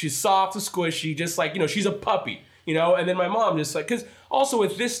hug. She's soft and squishy, just like, you know, she's a puppy, you know. And then my mom just like, because also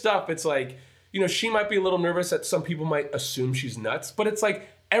with this stuff, it's like, you know, she might be a little nervous that some people might assume she's nuts, but it's like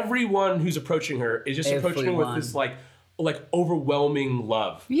everyone who's approaching her is just approaching her with this like overwhelming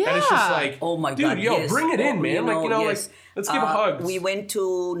love. Yeah. And it's just like, Oh my dude, God! yo, yes. bring it in, man. You know, like, you know, yes. like let's give hugs. We went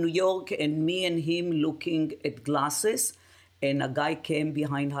to New York, and me and him looking at glasses, and a guy came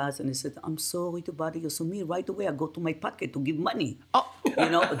behind us and he said, "I'm sorry to bother you." So me, right away, I go to my pocket to give money. Oh, you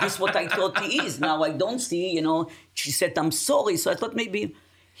know, this is what I thought he is. Now I don't see. You know, she said, "I'm sorry." So I thought maybe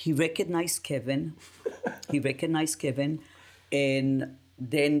he recognized Kevin. And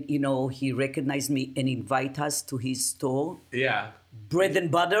then, you know, he recognized me and invite us to his store. Yeah. Bread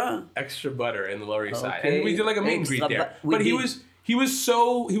and butter. Extra butter in the Lower East Side. Okay. And we did like a meet and greet Extra there. we But he did. was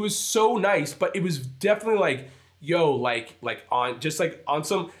so nice, but it was definitely like, yo, like on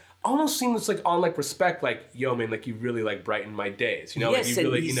some almost seems like on like respect, like, yo man, like you really like brightened my days. You know, Yes, like you and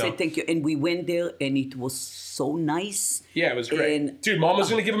really, he you know. said thank you. And we went there and it was so nice. Yeah, it was great. And dude, mom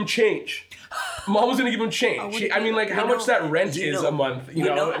was gonna give him change. Mom was gonna give him change. I mean, like, how much that rent is a month, you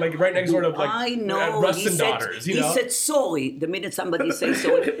know, like right next door to like I know. Rustin Daughters, you know? He said sorry the minute somebody says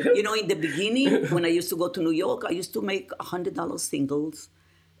sorry. You know, in the beginning, when I used to go to New York, I used to make $100 singles.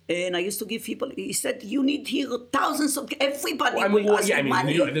 And I used to give people, he said, you need here thousands of, everybody I mean, will ask yeah, I you mean,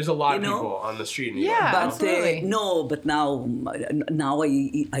 money. New York, there's a lot of you know? people on the street in New York. Yeah. you know? But Absolutely. no, but now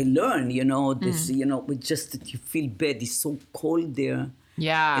I learn, you know, this, you know, with just that you feel bad. It's so cold there.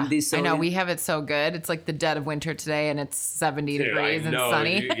 Yeah, in this I know. area. We have it so good. It's like the dead of winter today, and it's 70 Dude, degrees I and know,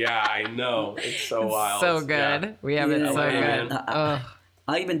 sunny. dude. Yeah, I know. It's so wild. So good. Yeah. We have it Yeah. so Yeah. good. Ugh.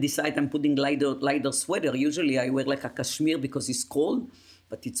 I even decide I'm putting lighter sweater. Usually I wear like a cashmere because it's cold,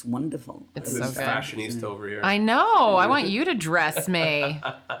 but it's wonderful. It's This so is good. fashionista over here. I know. I want you to dress me.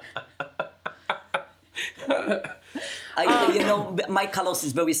 You know, my colors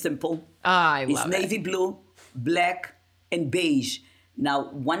is very simple. I It's love navy it. blue, black, and beige. Now,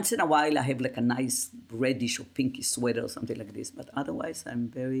 once in a while, I have like a nice reddish or pinky sweater or something like this. But otherwise, I'm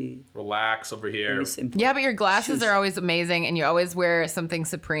very, Relax over here. very simple. Yeah, but your glasses Shoes. are always amazing, and you always wear something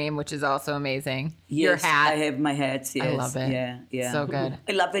Supreme, which is also amazing. Your Yes, hat. I have my hats. Yes. love it. Yeah, yeah. So good.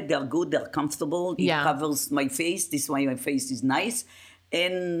 I love it. They're good. They're comfortable. It Yeah. covers my face. This way, my face is nice.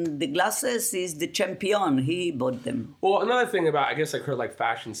 And the glasses is the champion. He bought them. Well, another thing about, I guess, like her like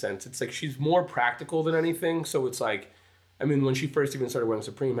fashion sense, it's like she's more practical than anything. So it's like, I mean, when she first even started wearing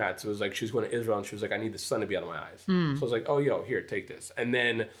Supreme hats, it was like she was going to Israel and she was like, I need the sun to be out of my eyes. So I was like, oh, yo, here, take this. And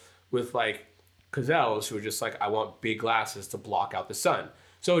then with like Cazelles, who were just like, I want big glasses to block out the sun.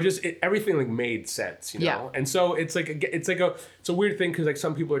 So everything like made sense, you know? Yeah. And so it's a weird thing because like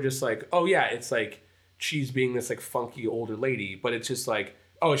some people are just like, oh yeah, it's like she's being this like funky older lady, but it's just like,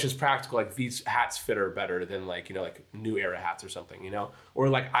 oh, it's just practical. Like these hats fit her better than like, you know, like new era hats or something, you know? Or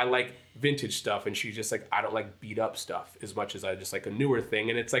like I like vintage stuff and she's just like, I don't like beat up stuff as much as I just like a newer thing.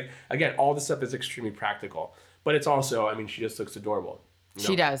 And it's like, again, all this stuff is extremely practical, but it's also, I mean, she just looks adorable. You know?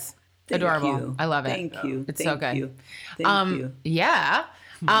 She does. Thank Adorable. you. I love it. Thank you. It's Thank so good. You. Thank you. Yeah.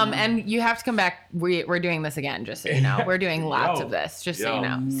 And you have to come back. We're doing this again, just so you know. We're doing lots of this, just so you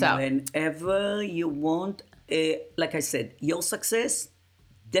know. So Whenever you want, like I said, your success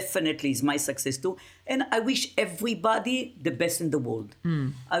definitely is my success too. And I wish everybody the best in the world.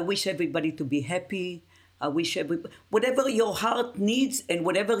 I wish everybody to be happy. I wish whatever your heart needs and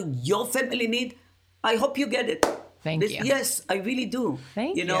whatever your family need, I hope you get it. Thank you. Yes, I really do.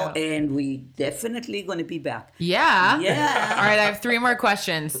 Thank you. You know, and we definitely going to be back. yeah. Yeah. All right, I have 3 more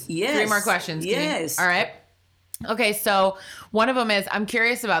questions. Yes. 3 more questions. Yes. All right. Okay, so one of them is, I'm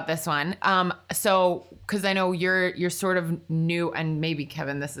curious about this one. So because I know you're sort of new, and maybe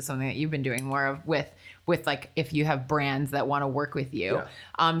Kevin, this is something that you've been doing more of with like if you have brands that want to work with you.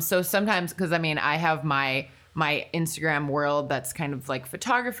 Yeah. So sometimes, because I mean, I have my Instagram world that's kind of like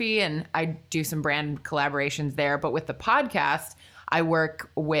photography, and I do some brand collaborations there. But with the podcast, I work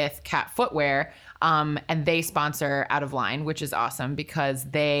with Cat Footwear, and they sponsor Out of Line, which is awesome because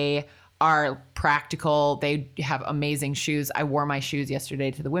they are practical. They have amazing shoes. I wore my shoes yesterday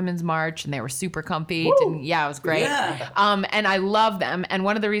to the Women's March and they were super comfy. Yeah, it was great. Yeah. And I love them. And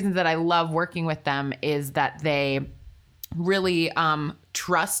one of the reasons that I love working with them is that they really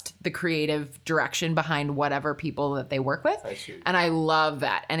trust the creative direction behind whatever people that they work with. And I love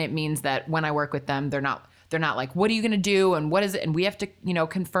that. And it means that when I work with them, they're not like, what are you going to do? And what is it? And we have to, you know,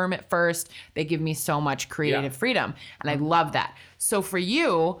 confirm it first. They give me so much creative freedom. And I love that. So for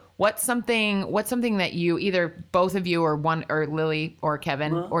you, what's something that you, either both of you or one, or Lily or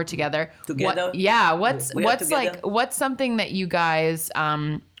Kevin or together? Together? What's something that you guys,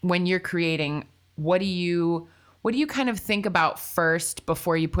 when you're creating, what do you kind of think about first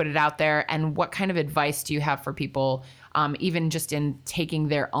before you put it out there? And what kind of advice do you have for people, even just in taking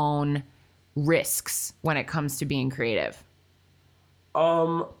their own risks when it comes to being creative?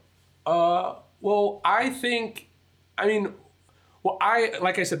 Well,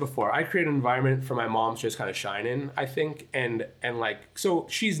 like I said before, I create an environment for my mom to just kind of shine in, I think. And like, so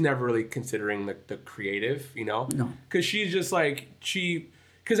she's never really considering the creative, you know? No. Cause she's just like,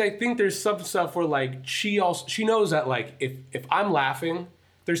 cause I think there's some stuff where like, she knows that like, if I'm laughing,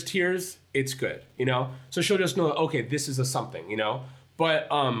 there's tears, it's good, you know? So she'll just know, okay, this is a something, you know? But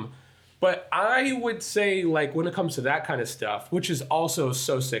I would say like, when it comes to that kind of stuff, which is also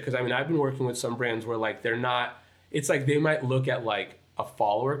so sick. Cause I mean, I've been working with some brands where like, it's like they might look at like a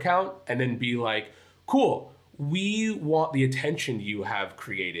follower count and then be like, cool, we want the attention you have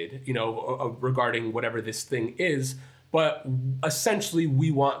created, you know, regarding whatever this thing is, but essentially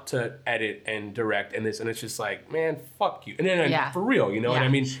we want to edit and direct and this, and it's just like, man, fuck you. And then for real, you know what I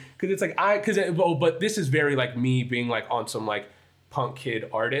mean? Cause it's like, but this is very like me being like on some like punk kid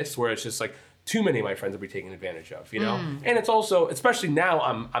artist where it's just like, too many of my friends will be taken advantage of, you know? And it's also, especially now,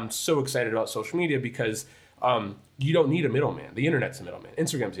 I'm so excited about social media because you don't need a middleman. The internet's the middleman.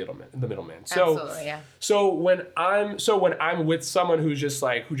 Instagram's the middleman. So, absolutely, yeah. So when I'm with someone who just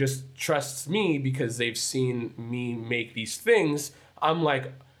trusts me because they've seen me make these things, I'm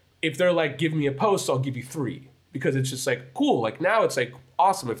like, if they're like, give me a post, I'll give you 3 because it's just like cool. Like now it's like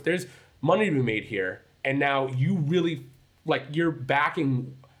awesome. If there's money to be made here, and now you really like you're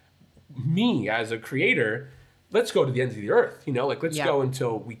backing me as a creator. Let's go to the ends of the earth, you know, like let's go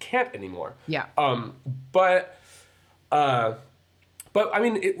until we can't anymore. Yeah. But I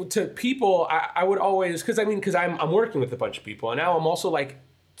mean, to people, I would always, cause I'm working with a bunch of people and now I'm also like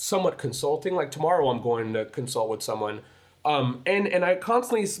somewhat consulting. Like tomorrow I'm going to consult with someone. And I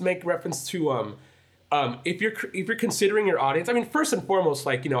constantly make reference to, if you're considering your audience, I mean, first and foremost,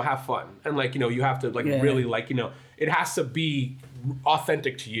 like, you know, have fun. And like, you know, you have to like really like, you know, it has to be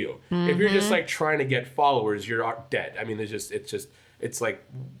authentic to you. If you're just like trying to get followers, you're dead. I mean, it's like,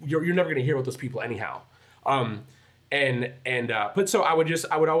 you're never going to hear about those people anyhow. But so I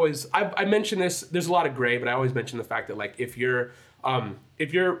would always, I mention this, there's a lot of gray, but I always mention the fact that like, if you're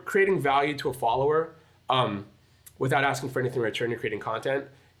creating value to a follower, without asking for anything in return, you're creating content.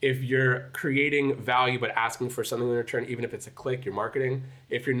 If you're creating value but asking for something in return, even if it's a click, you're marketing.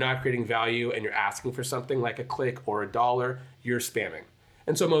 If you're not creating value and you're asking for something like a click or $1, you're spamming.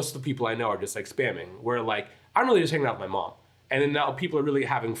 And so most of the people I know are just like spamming, where like, I'm really just hanging out with my mom. And then now people are really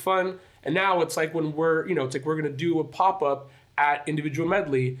having fun. And now it's like when we're going to do a pop-up at Individual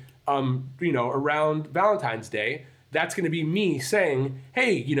Medley, around Valentine's Day. That's going to be me saying,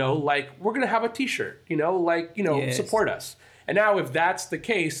 hey, like we're going to have a t-shirt, support us. And now if that's the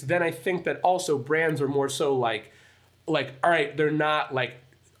case, then I think that also brands are more so like, all right, they're not like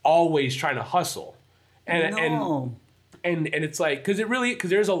always trying to hustle. And it's like, cause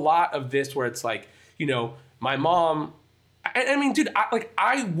there's a lot of this where it's like, you know, my mom, I mean, dude,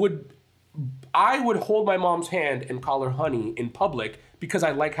 I would hold my mom's hand and call her honey in public because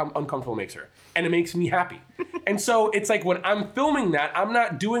I like how uncomfortable it makes her. And it makes me happy. And so it's like when I'm filming that, I'm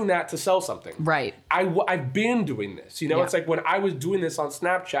not doing that to sell something. Right. I've been doing this, you know? Yeah. It's like when I was doing this on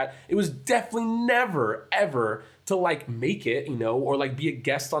Snapchat, it was definitely never, ever to like make it, you know, or like be a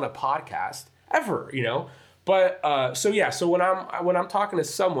guest on a podcast, ever, you know? But, so when I'm talking to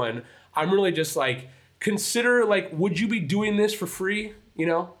someone, I'm really just like, consider like, would you be doing this for free, you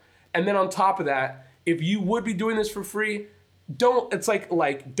know? And then on top of that, if you would be doing this for free, don't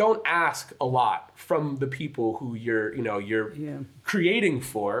ask a lot from the people who you're creating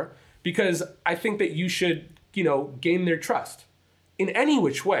for, because I think that you should, you know, gain their trust in any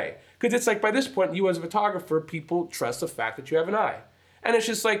which way. Because it's like by this point, you as a photographer, people trust the fact that you have an eye. And it's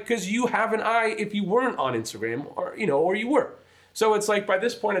just like, because you have an eye if you weren't on Instagram or you were. So it's like by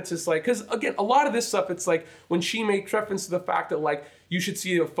this point, it's just like, because again, a lot of this stuff, it's like when she makes reference to the fact that like you should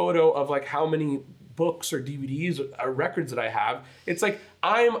see a photo of like how many books or DVDs or records that I have. It's like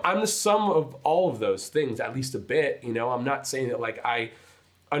I'm the sum of all of those things, at least a bit. You know, I'm not saying that like I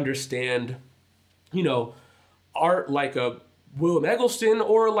understand, you know, art like a Willem Eggleston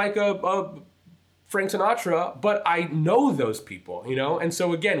or like a Frank Sinatra, but I know those people, you know? And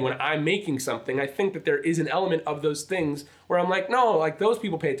so again, when I'm making something, I think that there is an element of those things where I'm like, no, like those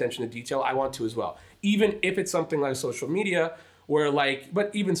people pay attention to detail. I want to as well. Even if it's something like social media where like,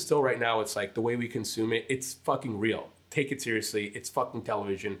 but even still right now, it's like the way we consume it, it's fucking real. Take it seriously. It's fucking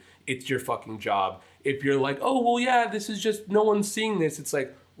television. It's your fucking job. If you're like, oh, well, yeah, this is just, no one's seeing this. It's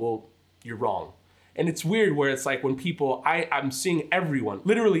like, well, you're wrong. And it's weird where it's like when people, I'm seeing everyone,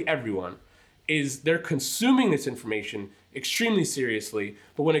 literally everyone, is they're consuming this information extremely seriously,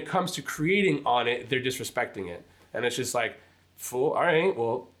 but when it comes to creating on it, they're disrespecting it. And it's just like, all right,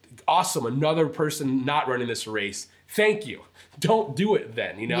 well, awesome, another person not running this race. Thank you. Don't do it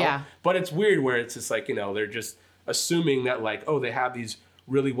then, you know? Yeah. But it's weird where it's just like, you know, they're just assuming that like, oh, they have these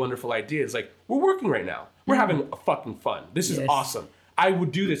really wonderful ideas. Like, we're working right now. We're having a fucking fun. This is awesome. I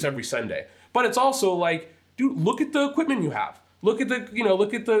would do this every Sunday. But it's also like, dude, look at the equipment you have. Look at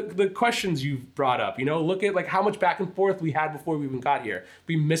the questions you've brought up, you know, look at like how much back and forth we had before we even got here.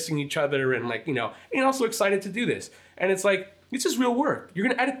 We missing each other and like, you know, and also excited to do this. And it's like, this is real work. You're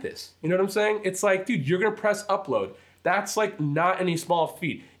going to edit this. You know what I'm saying? It's like, dude, you're going to press upload. That's like not any small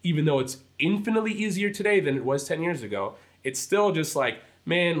feat, even though it's infinitely easier today than it was 10 years ago. It's still just like,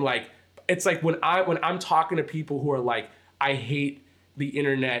 man, like, it's like when I'm talking to people who are like, I hate the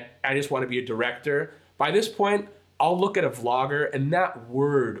internet. I just want to be a director. By this point, I'll look at a vlogger and that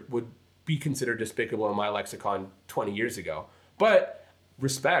word would be considered despicable in my lexicon 20 years ago. But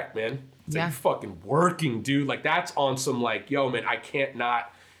respect, man. It's like, you're fucking working, dude. Like that's on some like, yo, man, I can't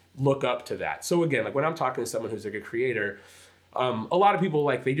not look up to that. So again, like when I'm talking to someone who's like a creator, a lot of people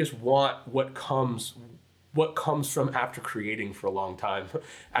like, they just want what comes from after creating for a long time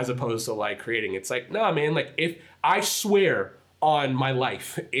as opposed to like creating. It's like, nah, man, like if I swear on my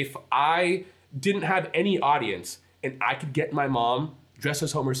life, if I didn't have any audience, and I could get my mom dressed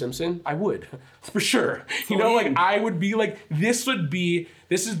as Homer Simpson, I would, for sure. You know, like I would be like, this would be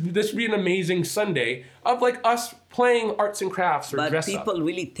an amazing Sunday of like us playing arts and crafts or dress up. But people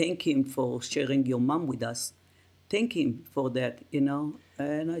really thank him for sharing your mom with us. Thank him for that, you know.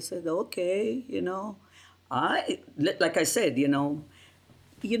 And I said, okay, you know. Like I said, you know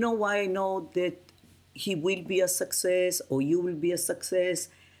why I know that he will be a success or you will be a success?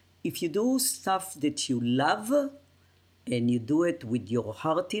 If you do stuff that you love, and you do it with your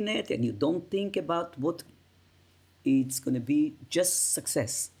heart in it, and you don't think about what it's going to be, just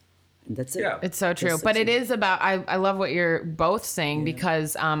success. And that's it. Yeah. It's so true. But it is about, I love what you're both saying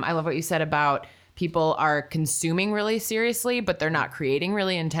because I love what you said about people are consuming really seriously, but they're not creating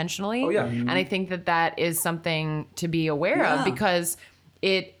really intentionally. Oh, yeah. Mm-hmm. And I think that is something to be aware of because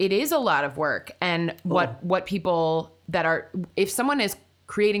it is a lot of work. And what people that are, if someone is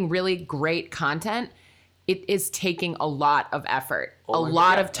creating really great content, it is taking a lot of effort, a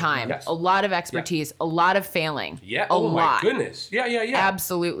lot of time, a lot of expertise, a lot of failing. Yeah. Oh my goodness. Yeah.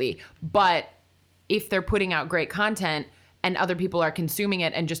 Absolutely. But if they're putting out great content and other people are consuming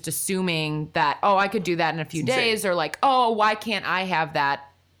it and just assuming that, oh, I could do that in a few days, or like, oh, why can't I have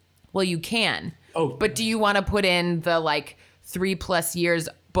that? Well, you can. Oh. But do you want to put in the like 3+ years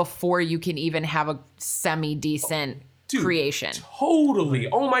before you can even have a semi-decent creation. Totally.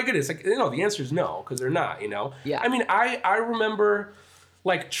 Oh my goodness. Like, the answer is no, because they're not, Yeah. I mean, I remember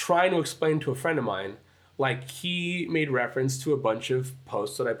like trying to explain to a friend of mine, like he made reference to a bunch of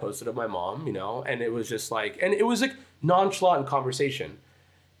posts that I posted of my mom, and it was just like, and it was like nonchalant conversation.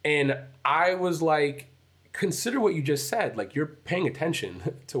 And I was like, consider what you just said. Like, you're paying attention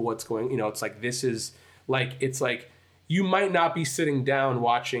to what's going, it's like, this is like, it's like, you might not be sitting down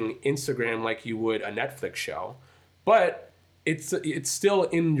watching Instagram like you would a Netflix show, but it's still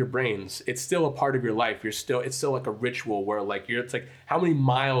in your brains. It's still a part of your life. It's still like a ritual where like it's like how many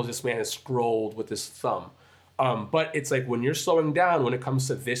miles this man has scrolled with his thumb. But it's like when you're slowing down when it comes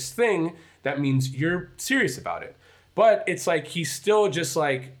to this thing, that means you're serious about it. But it's like he's still just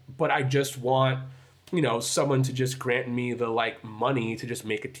like, but I just want someone to just grant me the like money to just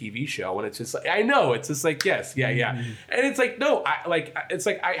make a TV show. And it's just like, I know, it's just like, yes, yeah. And it's like, no,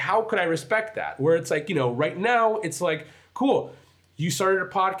 how could I respect that? Where it's like, right now it's like, cool, you started a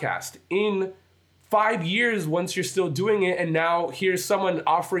podcast in 5 years once you're still doing it. And now here's someone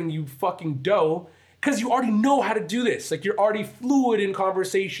offering you fucking dough because you already know how to do this. Like, you're already fluid in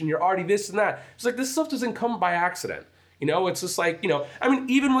conversation. You're already this and that. It's like, this stuff doesn't come by accident. It's just like, I mean,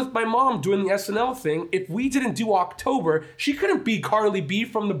 even with my mom doing the SNL thing, if we didn't do October, she couldn't be Carly B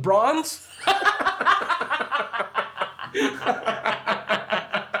from the Bronx.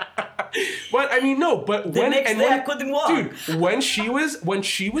 But I mean, no, but I couldn't walk. Dude, when she was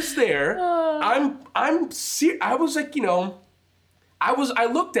there, I was like, I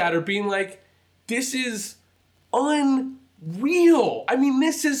looked at her being like, this is unreal. I mean,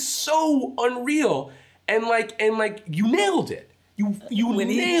 this is so unreal. And you nailed it. You when nailed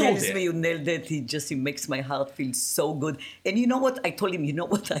he tells it. me you nailed it, he makes my heart feel so good. And you know what? I told him,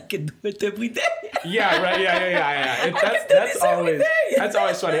 I can do it every day. Yeah, right. Yeah. That's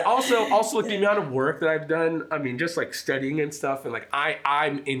always funny. Also, like the amount of work that I've done. I mean, just like studying and stuff, and like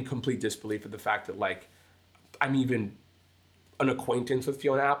I'm in complete disbelief of the fact that like I'm even an acquaintance with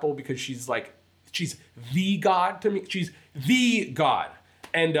Fiona Apple because she's the god to me. She's the god.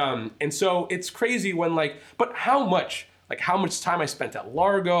 And so it's crazy when but how much time I spent at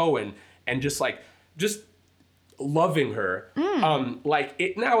Largo and just loving her.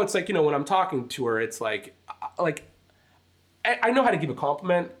 Now it's like, when I'm talking to her, it's like I know how to give a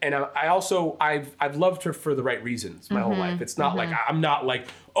compliment, and I've loved her for the right reasons my whole life. It's not like I'm not like,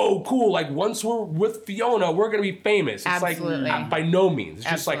 oh cool, like once we're with Fiona, we're gonna be famous. It's Absolutely. like by no means. It's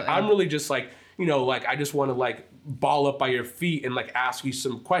just Absolutely. like I'm really just like, I just want to like ball up by your feet and like ask you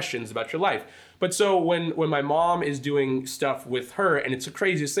some questions about your life. But so when my mom is doing stuff with her, and it's the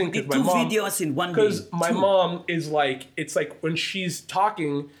craziest thing because my mom, videos in one day. because my mom is like, it's like when she's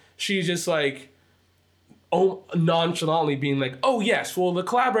talking, she's just like, nonchalantly being like, oh yes, well the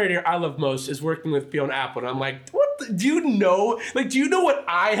collaborator I love most is working with Fiona Apple. And I'm like, what? Do you know what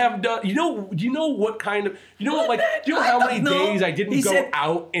I have done? Do you know what kind of, do you know how many days I didn't go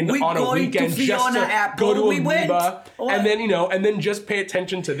out on a weekend just to go to Amoeba and then just pay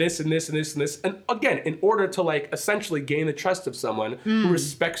attention to this and this and this and this. And again, in order to like essentially gain the trust of someone who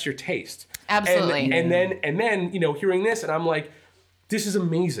respects your taste. Absolutely. And then hearing this, and I'm like, this is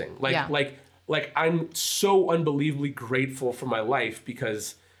amazing. Like I'm so unbelievably grateful for my life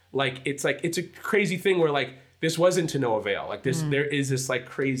because it's a crazy thing where like this wasn't to no avail. Like this, there is this like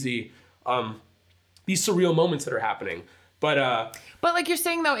crazy, these surreal moments that are happening. But like you're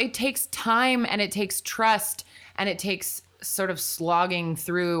saying though, it takes time and it takes trust and it takes sort of slogging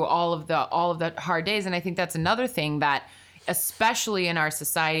through all of the hard days. And I think that's another thing that, especially in our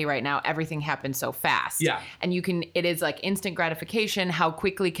society right now, everything happens so fast. Yeah. And it is like instant gratification. How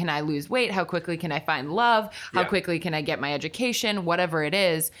quickly can I lose weight? How quickly can I find love? How quickly can I get my education? Whatever it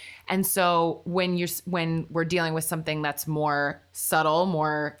is. And so when we're dealing with something that's more subtle,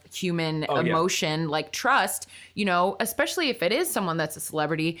 more human emotion, like trust, especially if it is someone that's a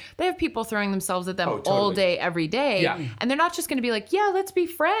celebrity, they have people throwing themselves at them all day, every day. Yeah. And they're not just going to be like, yeah, let's be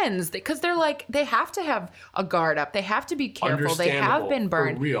friends. Because they're like, they have to have a guard up. They have to be careful. They have been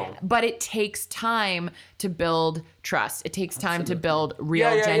burned. For real. But it takes time to build trust. It takes time to build real,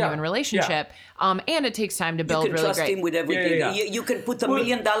 genuine relationship. And it takes time to build you can really trust great. him with everything. Yeah. You can put $1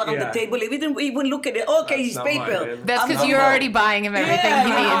 million on the table. He didn't even look at it. Okay, he's not mine, paper. man. That's because you're already buying him everything he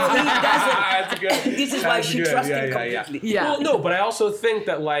needs. He doesn't. That's good. This is why she trusts him completely. Yeah. Well, no, but I also think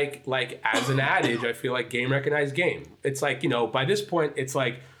that like as an adage, I feel like game recognized game. It's like, by this point, it's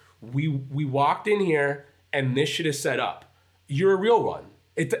like we walked in here and this shit is set up. You're a real one.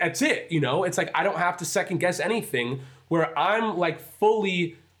 That's it. It's like I don't have to second guess anything where I'm like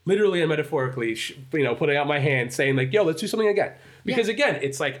fully, literally and metaphorically, putting out my hand saying like, yo, let's do something again. Because again,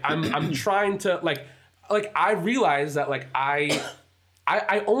 it's like I'm trying to like like I realize that like I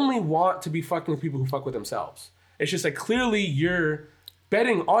only want to be fucking with people who fuck with themselves. It's just like clearly you're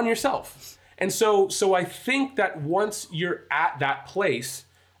betting on yourself. And so I think that once you're at that place,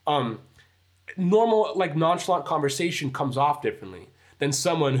 normal like nonchalant conversation comes off differently than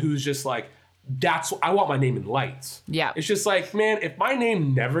someone who's just like, I want my name in lights. Yeah. It's just like, man, if my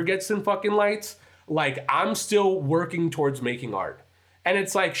name never gets in fucking lights, like I'm still working towards making art. And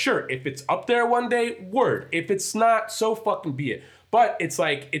it's like, sure, if it's up there one day, word. If it's not, so fucking be it. But it's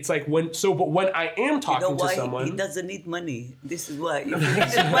like when I am talking to someone, he doesn't need money. This is why.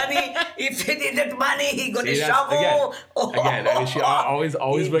 If he needed money, he gonna shovel. Again, I mean, she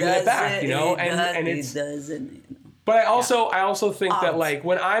always bringing it back, you know, and it's. But I also think that like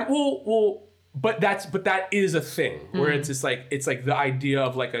when I'm but that is a thing where it's just like the idea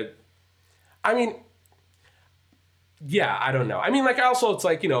of like I mean. Yeah, I don't know. I mean, like also it's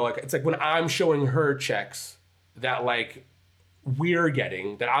like, you know, like it's like when I'm showing her checks that like we're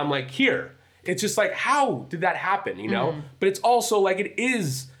getting that I'm like, here. It's just like, how did that happen, you know? But it's also like it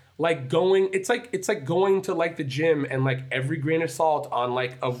is like it's like going to like the gym and like every grain of salt on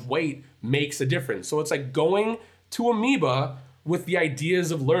like of weight makes a difference. So it's like going to Amoeba with the ideas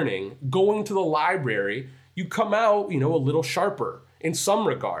of learning, going to the library, you come out, you know, a little sharper in some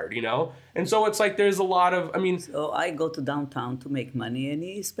regard, you know? And so it's like there's a lot of, I mean... So I go to downtown to make money and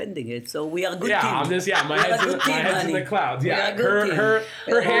he's spending it. So we are a good team. My head's in the clouds. Yeah,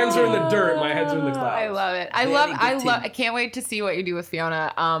 her hands are in the dirt, my head's are in the clouds. I love it. I can't wait to see what you do with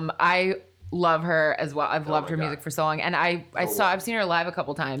Fiona. I love her as well. I've loved her music for so long. And I've seen her live a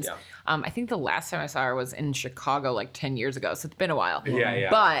couple times. Yeah. I think the last time I saw her was in Chicago like 10 years ago. So it's been a while. Yeah.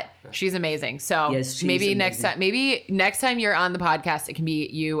 But she's amazing. So yes, maybe next time you're on the podcast, it can be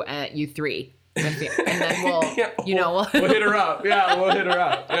you three. And then we'll hit her up. Yeah, we'll hit her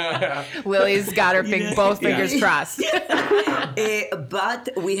up. Yeah. Lily's got her both fingers crossed. But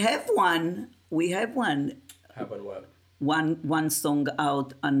we have one. Have what? One song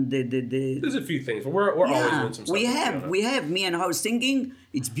out on the There's a few things. We're always doing some stuff. We have me and her singing.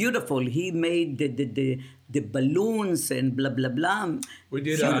 It's beautiful. He made the balloons and blah blah blah. We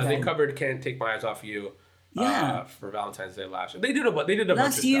did. They covered "Can't Take My Eyes Off of You." For Valentine's Day last year. They did a bunch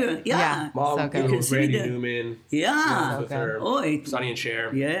last of year. stuff. Yeah. Mom, so good. with Randy Newman. Yeah. With her. Sonny and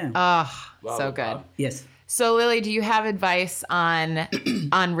Cher. Yeah. So good. Yes. So Lily, do you have advice on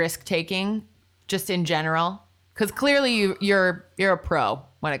risk taking, just in general? Because clearly you're a pro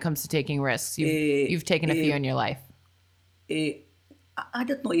when it comes to taking risks. You've taken a few in your life. I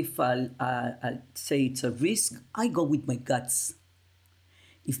don't know if I'll say it's a risk. I go with my guts.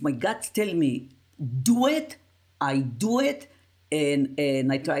 If my guts tell me do it, I do it,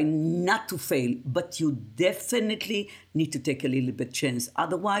 and I try not to fail. But you definitely need to take a little bit chance.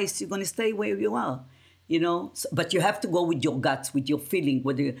 Otherwise, you're gonna stay where you are. You know, but you have to go with your guts, with your feeling.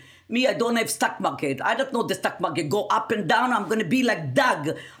 I don't have stock market. I don't know the stock market. Go up and down. I'm going to be like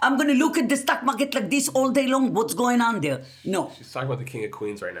Doug. I'm going to look at the stock market like this all day long. What's going on there? No. She's talking about the King of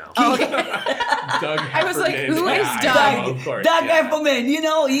Queens right now. Oh, okay. Doug Heffernan. I was like, who is Doug? Of course, Doug Heffernan, you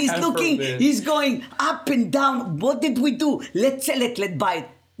know, he's Heffernan. looking, he's going up and down. What did we do? Let's sell it, let's buy it.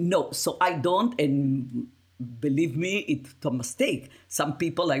 No, so I don't, and believe me, it's a mistake. Some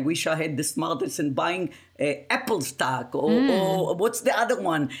people, I wish I had the smartest in buying Apple stock or what's the other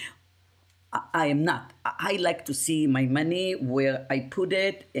one? I am not. I like to see my money where I put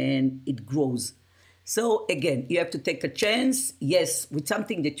it and it grows. So again, you have to take a chance, yes, with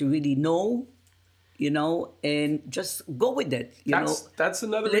something that you really know, you know, and just go with it. That's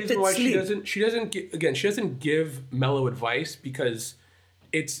another reason why she doesn't give mellow advice because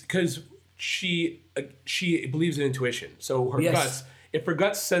she believes in intuition. So her guts, if her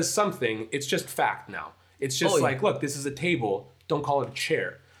gut says something, it's just fact now. It's just look, this is a table. Don't call it a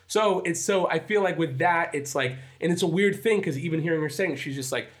chair. So I feel like with that, it's like, and it's a weird thing because even hearing her saying, she's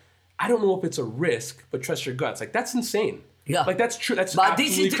just like, I don't know if it's a risk, but trust your guts. Like that's insane. Yeah. Like that's true. That's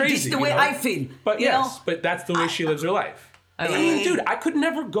absolutely crazy. This is the way I feel. But but that's the way she lives her life. I mean, dude, I could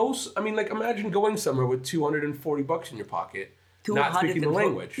never go. I mean, like imagine going somewhere with $240 in your pocket. Not speaking the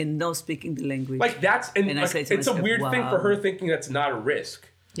language. And not speaking the language. Like that's, and like, it's a weird thing for her thinking that's not a risk.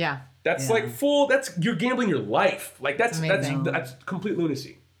 Yeah. That's like you're gambling your life. Like that's complete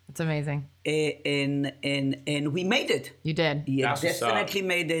lunacy. It's amazing. And we made it. You did. Yeah, definitely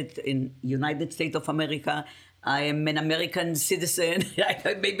made it in United States of America. I am an American citizen.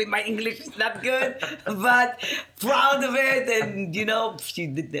 Maybe my English is not good, but proud of it. And, you know,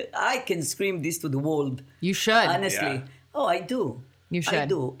 I can scream this to the world. You should. Honestly. Yeah. Oh, I do. You should. I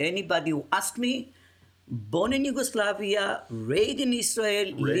do. Anybody who asks me, born in Yugoslavia, raised in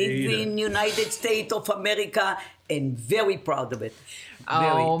Israel, live in United States of America, and very proud of it.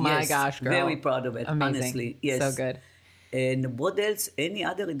 Oh my gosh, girl. Very proud of it, Amazing. honestly. Yes. So good. And what else? Any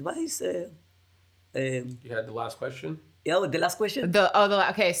other advice? You had the last question? Yeah, the last question?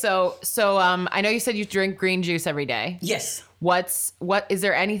 Okay. So I know you said you drink green juice every day. Yes. What is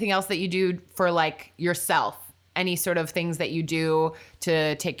there anything else that you do for like yourself? Any sort of things that you do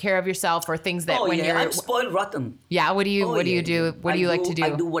to take care of yourself, or things that I'm spoiled rotten. Yeah. What do you do? What do you like to do? I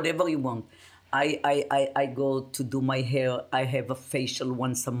do whatever you want. I go to do my hair. I have a facial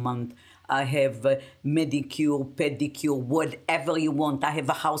once a month. I have a manicure, pedicure, whatever you want. I have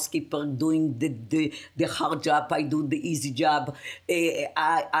a housekeeper doing the hard job. I do the easy job.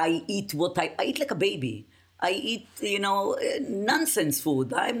 I eat I eat like a baby. I eat, nonsense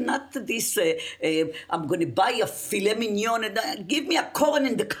food. I'm not this, I'm going to buy a filet mignon and give me a corn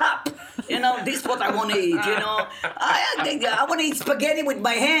in the cup. This is what I want to eat, I want to eat spaghetti with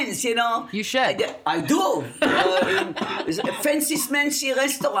my hands, You should. I do. In a fancy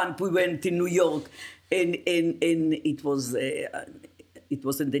restaurant we went in New York, and it was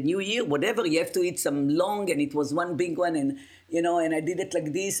in the New Year, whatever, you have to eat some long, and it was one big one, and and I did it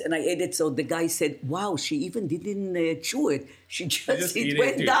like this, and I ate it. So the guy said, "Wow, she even didn't chew it. She just it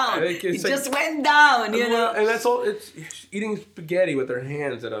went down. It just went down, And that's all. It's eating spaghetti with their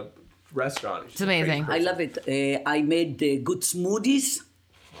hands at a restaurant. It's amazing. I love it. I made good smoothies.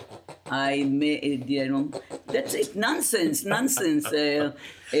 I made, that's it. Nonsense.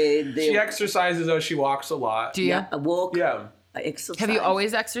 She exercises though. She walks a lot. Do you? I walk. Yeah. I exercise. Have you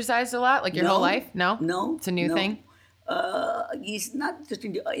always exercised a lot, like your whole life? No. It's a new thing. It's not just.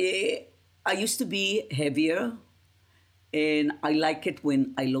 I used to be heavier, and I like it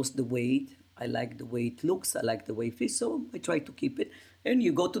when I lost the weight. I like the way it looks. I like the way it feels. So I try to keep it. And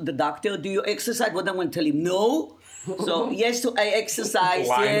you go to the doctor. Do you exercise? What I'm going to tell him? No. So yes, I exercise.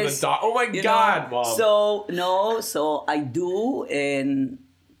 Why yes. Oh my God, Mom. So I do, and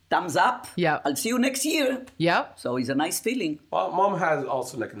thumbs up. Yeah. I'll see you next year. Yep. So it's a nice feeling. Well, Mom has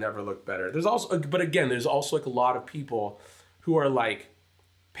also like never looked better. There's also, but again, there's also like a lot of people who are like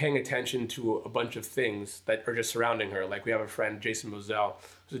paying attention to a bunch of things that are just surrounding her. Like we have a friend, Jason Moselle,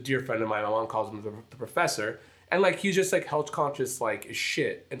 who's a dear friend of mine. My mom calls him the professor. And like, he's just like health conscious, like as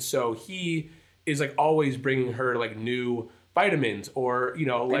shit. And so he is like always bringing her like new vitamins or,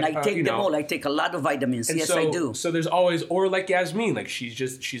 like. And I take them all. I take a lot of vitamins. And yes, so, I do. So there's always, or like Yasmin, like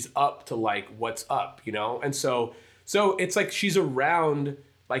she's up to like what's up, And so it's like she's around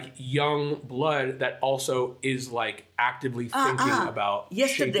like young blood that also is like actively thinking about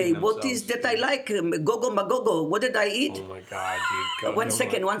yesterday, what is that I like? Gogo Magogo. What did I eat? Oh my God, dude. One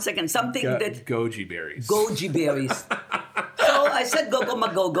second. Something that... Goji berries. Goji berries. So I said Gogo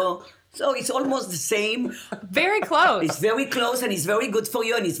Magogo. So it's almost the same. Very close. It's very close, and it's very good for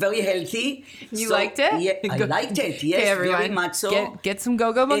you, and it's very healthy. You liked it? Yeah, I liked it. Yes, everyone, very much so. Get some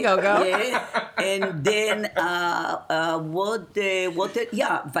Go-Go Magogo. Yeah, and then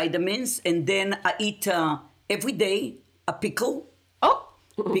yeah, vitamins, and then I eat every day a pickle. Oh,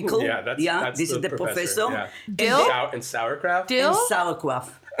 pickle. Yeah, that's this is the professor. Yeah. Dill? And sauerkraut. Dill? And sauerkraut.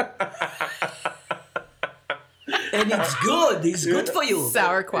 And it's good. It's good for you.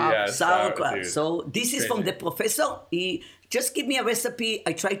 Sauerkraut. Yeah, Sauerkraut. dude. So this is from the professor. He just give me a recipe.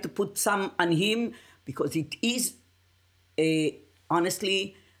 I try to put some on him because it is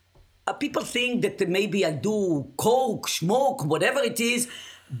honestly, people think that maybe I do coke, smoke, whatever it is,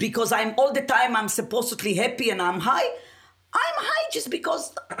 because I'm supposedly happy and I'm high. I'm high just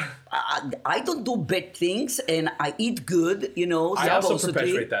because I don't do bad things and I eat good, I also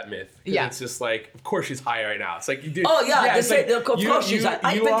perpetuate that myth. Yeah. It's just like, of course she's high right now. It's like you do. Oh yeah, it's like, of course she's high.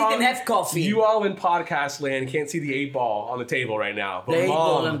 I didn't have coffee. You all in podcast land can't see the 8-ball on the table right now. But The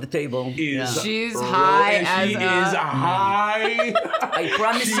 8-ball Mom on the table. She's high as she a- is high. I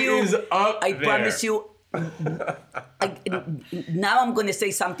promise she you. is up I there. promise you. Now I'm going to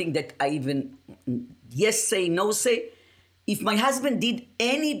say something that I even yes say, no say. If my husband did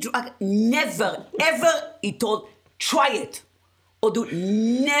any drug, never, ever, he told, try it. Or do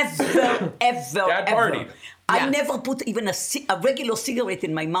never, ever, Dad ever. partied. I Yeah. never put even a regular cigarette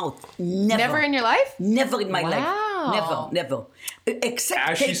in my mouth. Never. Never in your life? Never in my Wow. life. Never.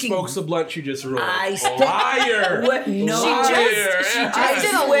 Except As taking... she smokes the blunt, she just rolled. I Liar. What? No. She just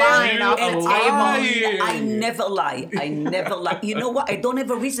did a line off the And table. I never lie. I never lie. You know what? I don't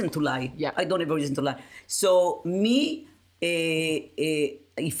have a reason to lie. Yeah. I don't have a reason to lie. So me,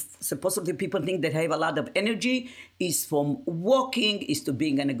 if supposedly people think that I have a lot of energy, is from walking, is to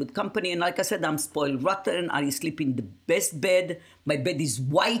being in a good company. And like I said, I'm spoiled rotten. I sleep in the best bed. My bed is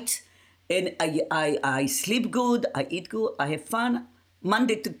white. And I sleep good, I eat good, I have fun.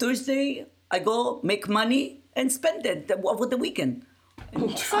 Monday to Thursday, I go make money and spend it over the weekend.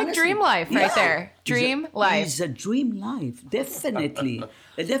 It's like dream life right there. Dream life. It's a dream life, definitely.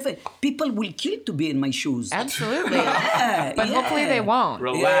 People will kill to be in my shoes. Absolutely. But hopefully they won't.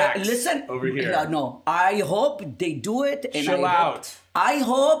 Relax. Listen, over here. No. I hope they do it. And Chill out. I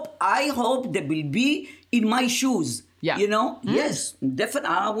hope they will be in my shoes. Yeah. You know? Yes, definitely.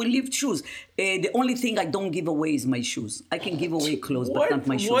 I will leave shoes. The only thing I don't give away is my shoes. I can give away clothes, but not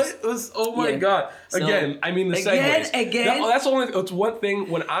my shoes. What was? Oh my God! Again, I mean the segues. Again. That's only. It's one thing.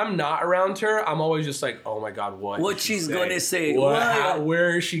 When I'm not around her, I'm always just like, oh my God, what she's gonna say?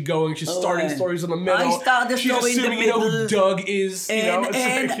 Where is she going? She's starting stories in the middle. I start the She's story in the assuming you know who middle. Doug is.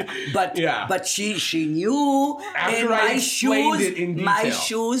 But she knew. After and I my explained shoes, it in my detail.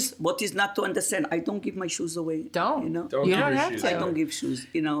 shoes. What is not to understand? I don't give my shoes away. Don't. You know? Don't You give don't your have shoes to. I don't give shoes.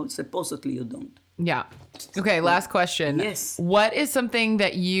 You know, supposedly you don't. Yeah. Okay, last question. Yes. What is something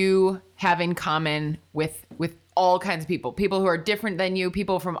that you have in common with all kinds of people? People who are different than you,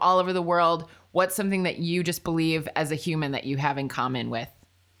 people from all over the world. What's something that you just believe as a human that you have in common with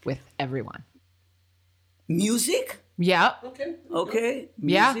everyone? Music? Yeah. Okay.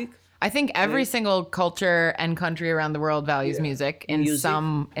 Yeah. Music. I think every single culture and country around the world values music in Music.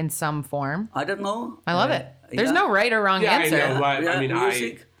 some form. I don't know. I love it. There's yeah. no right or wrong Yeah, answer. I know. But, I mean,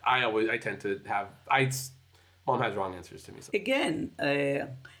 music. I tend to have. Mom has wrong answers to me. So. Again, I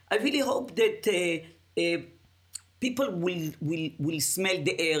really hope that people will smell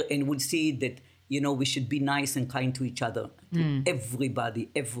the air and will see that, you know, we should be nice and kind to each other. To everybody.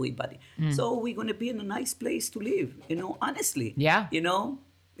 So we're going to be in a nice place to live, you know, honestly. Yeah. You know.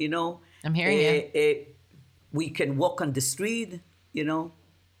 I'm hearing you. We can walk on the street, you know.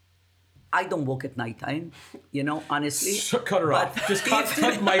 I don't walk at nighttime, you know, honestly. Cut her off. Just cut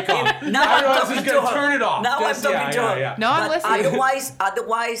the mic off. Now I'm talking just to gonna her. turn it off. Now Just- I'm talking to her. Yeah. No, I'm But listening.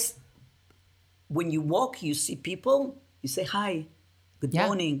 otherwise, when you walk, you see people, you say hi, good Yeah.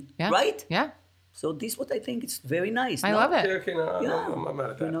 morning, Yeah. right? Yeah. So this is what I think is very nice. I no? love it. Okay, no, Yeah. I'm not mad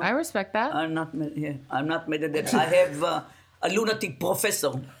at that. You know? I respect that. I'm not mad at that. I have a lunatic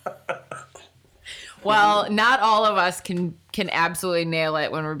professor. Well, not all of us can absolutely nail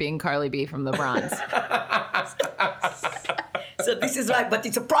it when we're being Carly B from the Bronx. So this is right, but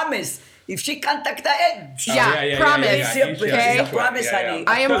it's a promise. If she contact the edge, Yeah, promise. Okay? Promise, honey.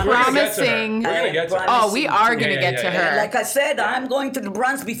 I am We're gonna get to her. promising- We're gonna get to her. Oh, we are going to Yeah, get to yeah, her. Like I said, I'm going to the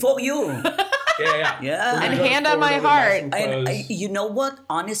Bronx before you. Yeah. Yeah. And hand on my heart. And you know what?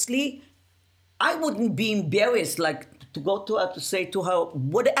 Honestly, I wouldn't be embarrassed, like to go to her to say to her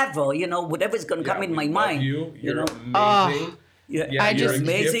whatever, you know, whatever's gonna come in my mind. You're know. amazing. Yeah, I you're just- a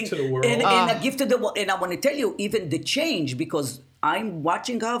amazing. gift to the world. And a gift to the world. And I want to tell you, even the change, because I'm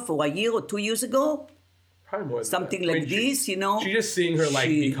watching her for a year or 2 years ago. Probably more than Something that. like this, you know. She just seeing her like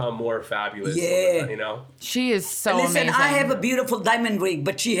become more fabulous. Yeah. You know. She is so Listen, amazing. I have a beautiful diamond ring,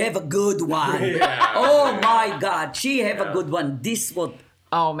 but she have a good one. Yeah. Oh my God, she have a good one. This what?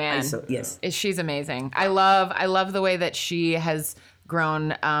 Oh man, Yes. She's amazing. I love the way that she has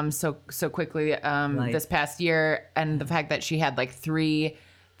grown so quickly this past year, and the fact that she had like three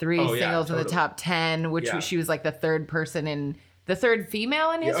Oh, yeah, singles in the totally. top 10, which Yeah. she was like the third person in the third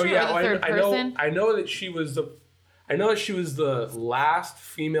female in Oh history, yeah. or the third I person. know that she was the. I know that she was the last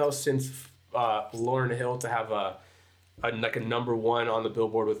female since Lauryn Hill to have a number one on the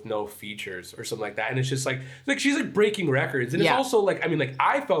Billboard with no features or something like that. And it's just like she's like breaking records. And Yeah. it's also like, I mean, like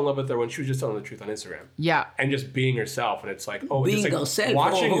I fell in love with her when she was just telling the truth on Instagram. Yeah. And just being herself. And it's like, oh, Being just like herself.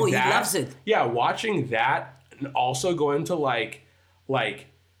 watching Oh, he that. loves it. Yeah, watching that and also going to like,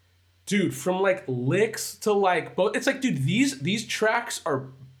 dude, from like licks to like both. It's like, dude, these tracks are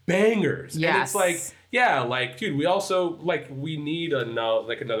bangers. And Yes. it's like, yeah, like, dude, we also like we need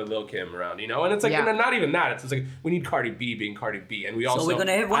another Lil Kim around, you know? And it's like, Yeah. and not even that. It's just like we need Cardi B being Cardi B, and we also. So we're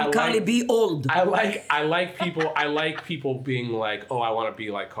gonna have one I Cardi like- B old. I like people being like, oh, I want to be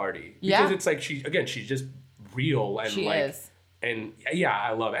like Cardi, because Yeah. it's like she's just real and She like, is. and yeah,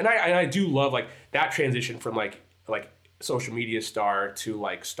 I love it, and I do love like that transition from like social media star to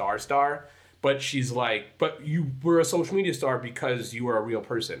like star, but she's like, but you were a social media star because you were a real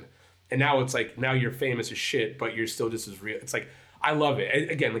person, and now it's like now you're famous as shit, but you're still just as real. It's like I love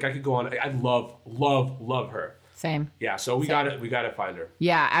it. Again, like I could go on. I love her. Same. Yeah, so we gotta find her.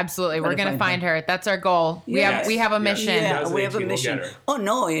 Yeah, absolutely. We're Gotta gonna find find her. That's our goal. Yes. We have a mission. Yeah, we have a 2018, we'll mission. get her. Oh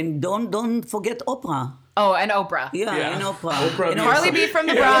no, and don't forget Oprah. Oh, and Oprah. Yeah, Yeah. and Oprah. Oprah You know, Carly B from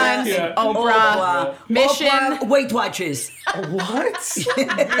the Bronx. Yeah. Oprah. Mission. Oprah Weight Watchers. What?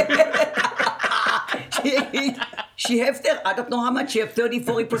 she have there, I don't know how much, she have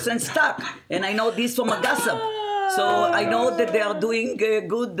 30-40% stock. And I know this from a gossip. So I know that they are doing good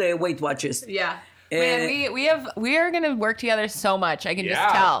Weight Watchers. Yeah. Man, we are gonna work together so much. I can just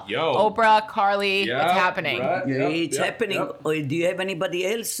tell. Oprah, Carly, it's happening. Right. It's happening. Yep. Do you have anybody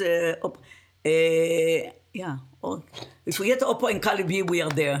else? Yeah. Oh, if we get Oprah and Carly B, we are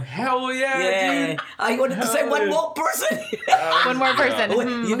there. Hell yeah, dude. I wanted to say one more person. One more person.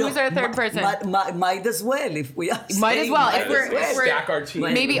 Who's our third person? Might as well if we are. Might as well. If we're stack our team.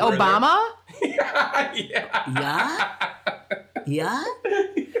 Maybe Obama. Yeah.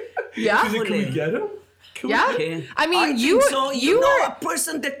 Can we get him? I mean, you know a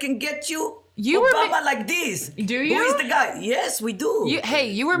person that can get you. Obama like this. Do you? Who is the guy? Yes, we do.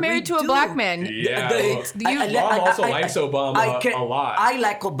 You were married to a black man. Yeah. Mom also likes Obama a lot. I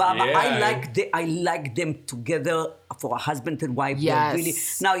like Obama. Yeah. I like them together for a husband and wife. Yes. Really.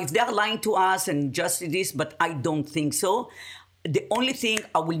 Now, if they're lying to us and just this, but I don't think so. The only thing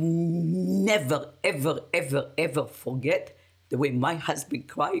I will never, ever, ever, ever forget the way my husband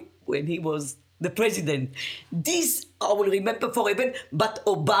cried when he was the president. This I will remember forever. But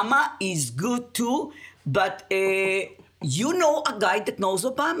Obama is good too. But you know a guy that knows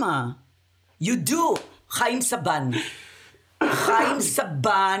Obama. You do. Chaim Saban. Chaim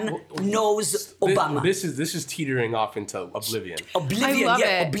Saban knows Obama. This is teetering off into oblivion. Oblivion. I love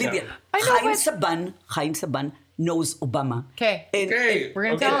it. Oblivion. Yeah. Chaim Saban knows Obama. Okay. We're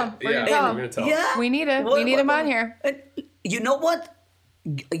gonna tell him. We're gonna tell him. Yeah. We need it. We need him on here. You know what?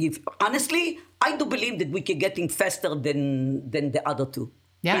 Honestly, I do believe that we can get him faster than the other two.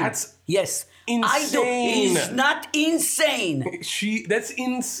 Yeah. That's yes. insane. I do. He's not insane. That's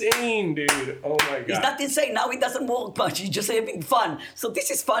insane, dude. Oh my god. He's not insane. Now he doesn't work much. He's just having fun. So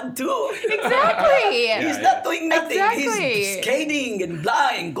this is fun too. Exactly. He's not doing nothing. Exactly. He's skating and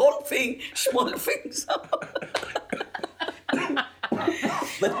flying, golfing, small things.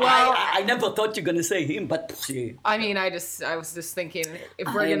 But I never thought you were gonna say him. But I mean, I was just thinking if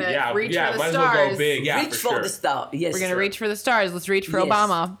we're gonna reach for the might stars, as well go big. Yeah, reach for the star. Yes, we're gonna reach for the stars. Let's reach for Yes.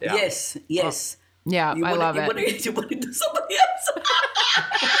 Obama. Yeah. Yes. Yeah, I love it. You want to do somebody else?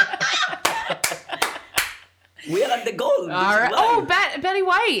 We are at the goal. All right. Oh, Betty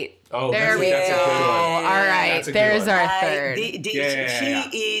White. Oh, there we that's go. a good one. All right. That's a good There's one. our third.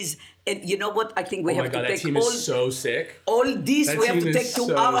 She is. And you know what? I think we have to that take team is so sick. all this. That We have team to is take to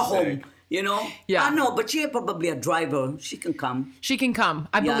so our sick. home. You know? Yeah. I know, but she is probably a driver. She can come. She can come.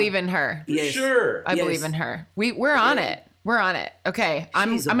 I believe in her. Yes. Sure. I believe in her. We're on it. We're on it. Okay.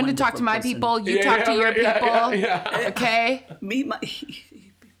 I'm She's a going to talk to my wonderful people. person. You talk to your people. Yeah. Okay. Me,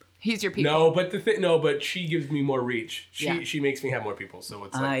 He's your people. No, but she gives me more reach. She makes me have more people. So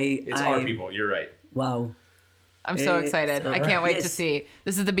it's like it's our people. You're right. wow. I'm so excited. I can't wait to see.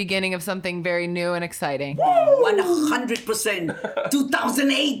 This is the beginning of something very new and exciting. 100%.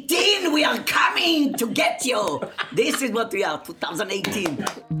 2018, we are coming to get you. This is what we are, 2018.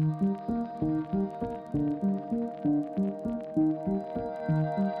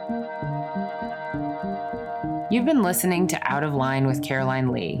 You've been listening to Out of Line with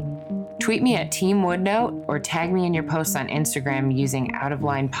Caroline Lee. Tweet me at Team Woodnote or tag me in your posts on Instagram using Out of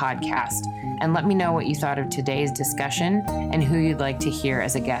Line Podcast and let me know what you thought of today's discussion and who you'd like to hear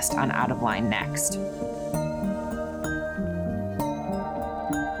as a guest on Out of Line next.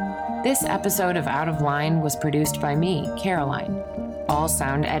 This episode of Out of Line was produced by me, Caroline. All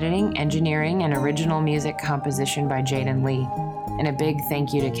sound editing, engineering, and original music composition by Jaden Lee. And a big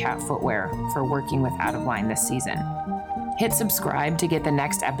thank you to Cat Footwear for working with Out of Line this season. Hit subscribe to get the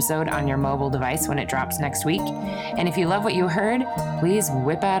next episode on your mobile device when it drops next week. And if you love what you heard, please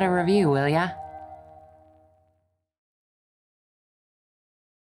whip out a review, will ya?